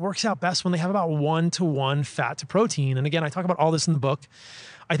people, it works out best when they have about 1-to-1 fat to protein. And again, I talk about all this in the book.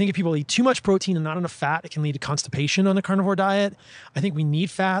 I think if people eat too much protein and not enough fat, it can lead to constipation on the carnivore diet. I think we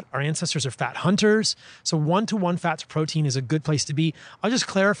need fat. Our ancestors are fat hunters. So 1-to-1 fat to protein is a good place to be. I'll just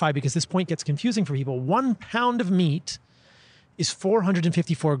clarify because this point gets confusing for people. 1 pound of meat is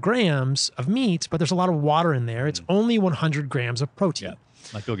 454 grams of meat, but there's a lot of water in there. It's only 100 grams of protein.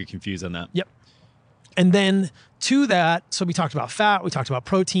 Yeah, I feel get confused on that. Yep. And then to that, so we talked about fat, we talked about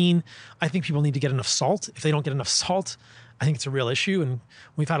protein. I think people need to get enough salt. If they don't get enough salt, I think it's a real issue. And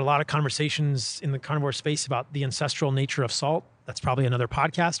we've had a lot of conversations in the carnivore space about the ancestral nature of salt. That's probably another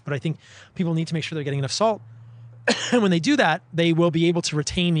podcast, but I think people need to make sure they're getting enough salt. And when they do that, they will be able to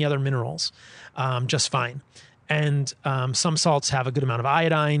retain the other minerals just fine. And some salts have a good amount of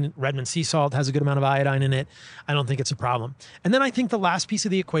iodine. Redmond sea salt has a good amount of iodine in it. I don't think it's a problem. And then I think the last piece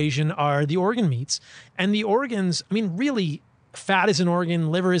of the equation are the organ meats. And the organs, I mean, really, fat is an organ,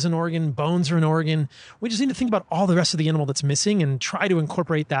 liver is an organ, bones are an organ. We just need to think about all the rest of the animal that's missing and try to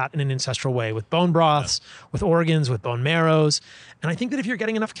incorporate that in an ancestral way with bone broths, with organs, with bone marrows. And I think that if you're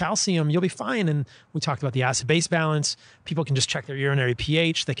getting enough calcium, you'll be fine. And we talked about the acid-base balance. People can just check their urinary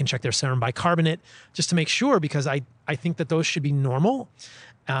pH. They can check their serum bicarbonate just to make sure, because I think that those should be normal.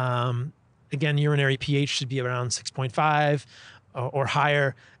 Again, urinary pH should be around 6.5. or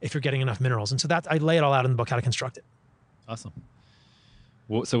higher if you're getting enough minerals. And so I lay it all out in the book, how to construct it. Awesome.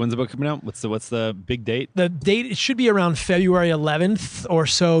 Well, so when's the book coming out? What's the big date? The date, it should be around February 11th or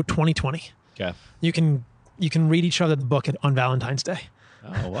so, 2020. Okay. You can read each other the book on Valentine's Day.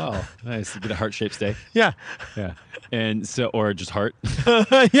 Oh, wow. Nice. Get a heart-shaped steak. Yeah. Yeah. And so, or just heart.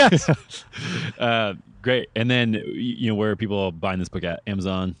 Yes. Great. And then, where are people buying this book at?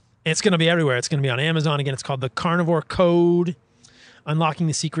 Amazon? It's going to be everywhere. It's going to be on Amazon. Again, it's called The Carnivore Code, Unlocking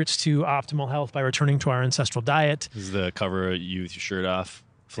the Secrets to Optimal Health by Returning to Our Ancestral Diet. This is the cover, you with your shirt off,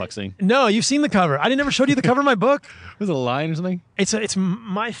 flexing. No, you've seen the cover. I never showed you the cover of my book. Was it a line or something? It's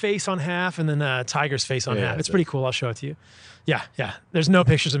my face on half and then a tiger's face on half. It's pretty cool. I'll show it to you. Yeah. There's no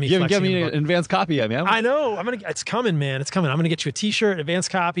pictures of me flexing. You haven't given me an advanced copy yet, man. I know. It's coming, man. It's coming. I'm gonna get you a T-shirt, advanced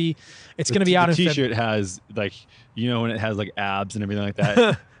copy. It's gonna be out. The T-shirt has when it has like abs and everything like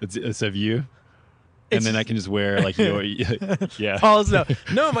that. it's of you. And then I can just wear yeah. Paul's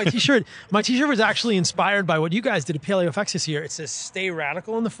no, my T-shirt was actually inspired by what you guys did at Paleo FX this year. It says "Stay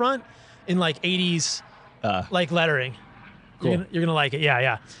Radical" in the front in like 80s lettering. Cool. You're gonna like it.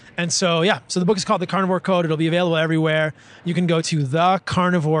 Yeah. And so the book is called The Carnivore Code. It'll be available everywhere. You can go to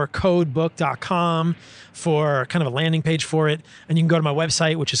thecarnivorecodebook.com for kind of a landing page for it, and you can go to my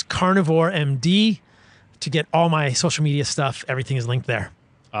website, which is Carnivore MD, to get all my social media stuff. Everything is linked there.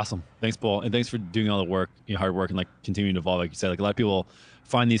 Awesome. Thanks, Paul. And thanks for doing all the work, hard work, and continuing to evolve. Like you said, a lot of people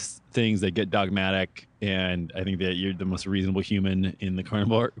find these things, they get dogmatic, and I think that you're the most reasonable human in the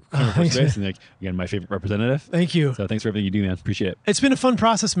carnivore space. And again, my favorite representative. Thank you. So thanks for everything you do, man. Appreciate it. It's been a fun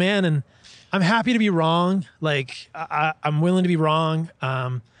process, man. And I'm happy to be wrong. I'm willing to be wrong.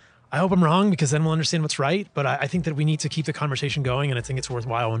 I hope I'm wrong because then we'll understand what's right. But I think that we need to keep the conversation going, and I think it's a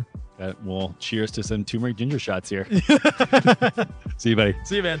worthwhile one. Well, cheers to some turmeric ginger shots here. See you, buddy.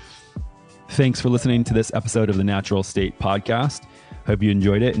 See you, man. Thanks for listening to this episode of the Natural State Podcast. Hope you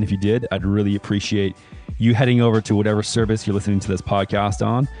enjoyed it. And if you did, I'd really appreciate you heading over to whatever service you're listening to this podcast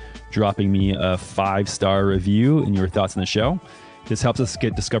on, dropping me a 5-star review and your thoughts on the show. This helps us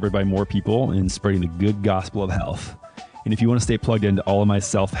get discovered by more people and spreading the good gospel of health. And if you want to stay plugged into all of my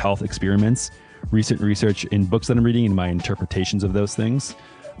self-health experiments, recent research in books that I'm reading and my interpretations of those things,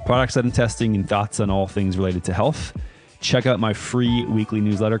 products that I'm testing, and thoughts on all things related to health, check out my free weekly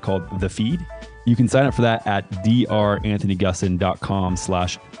newsletter called The Feed. You can sign up for that at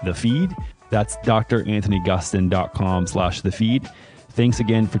dranthonygustin.com/thefeed. That's dranthonygustin.com/thefeed. Thanks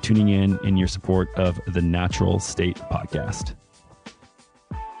again for tuning in and your support of the Natural State Podcast.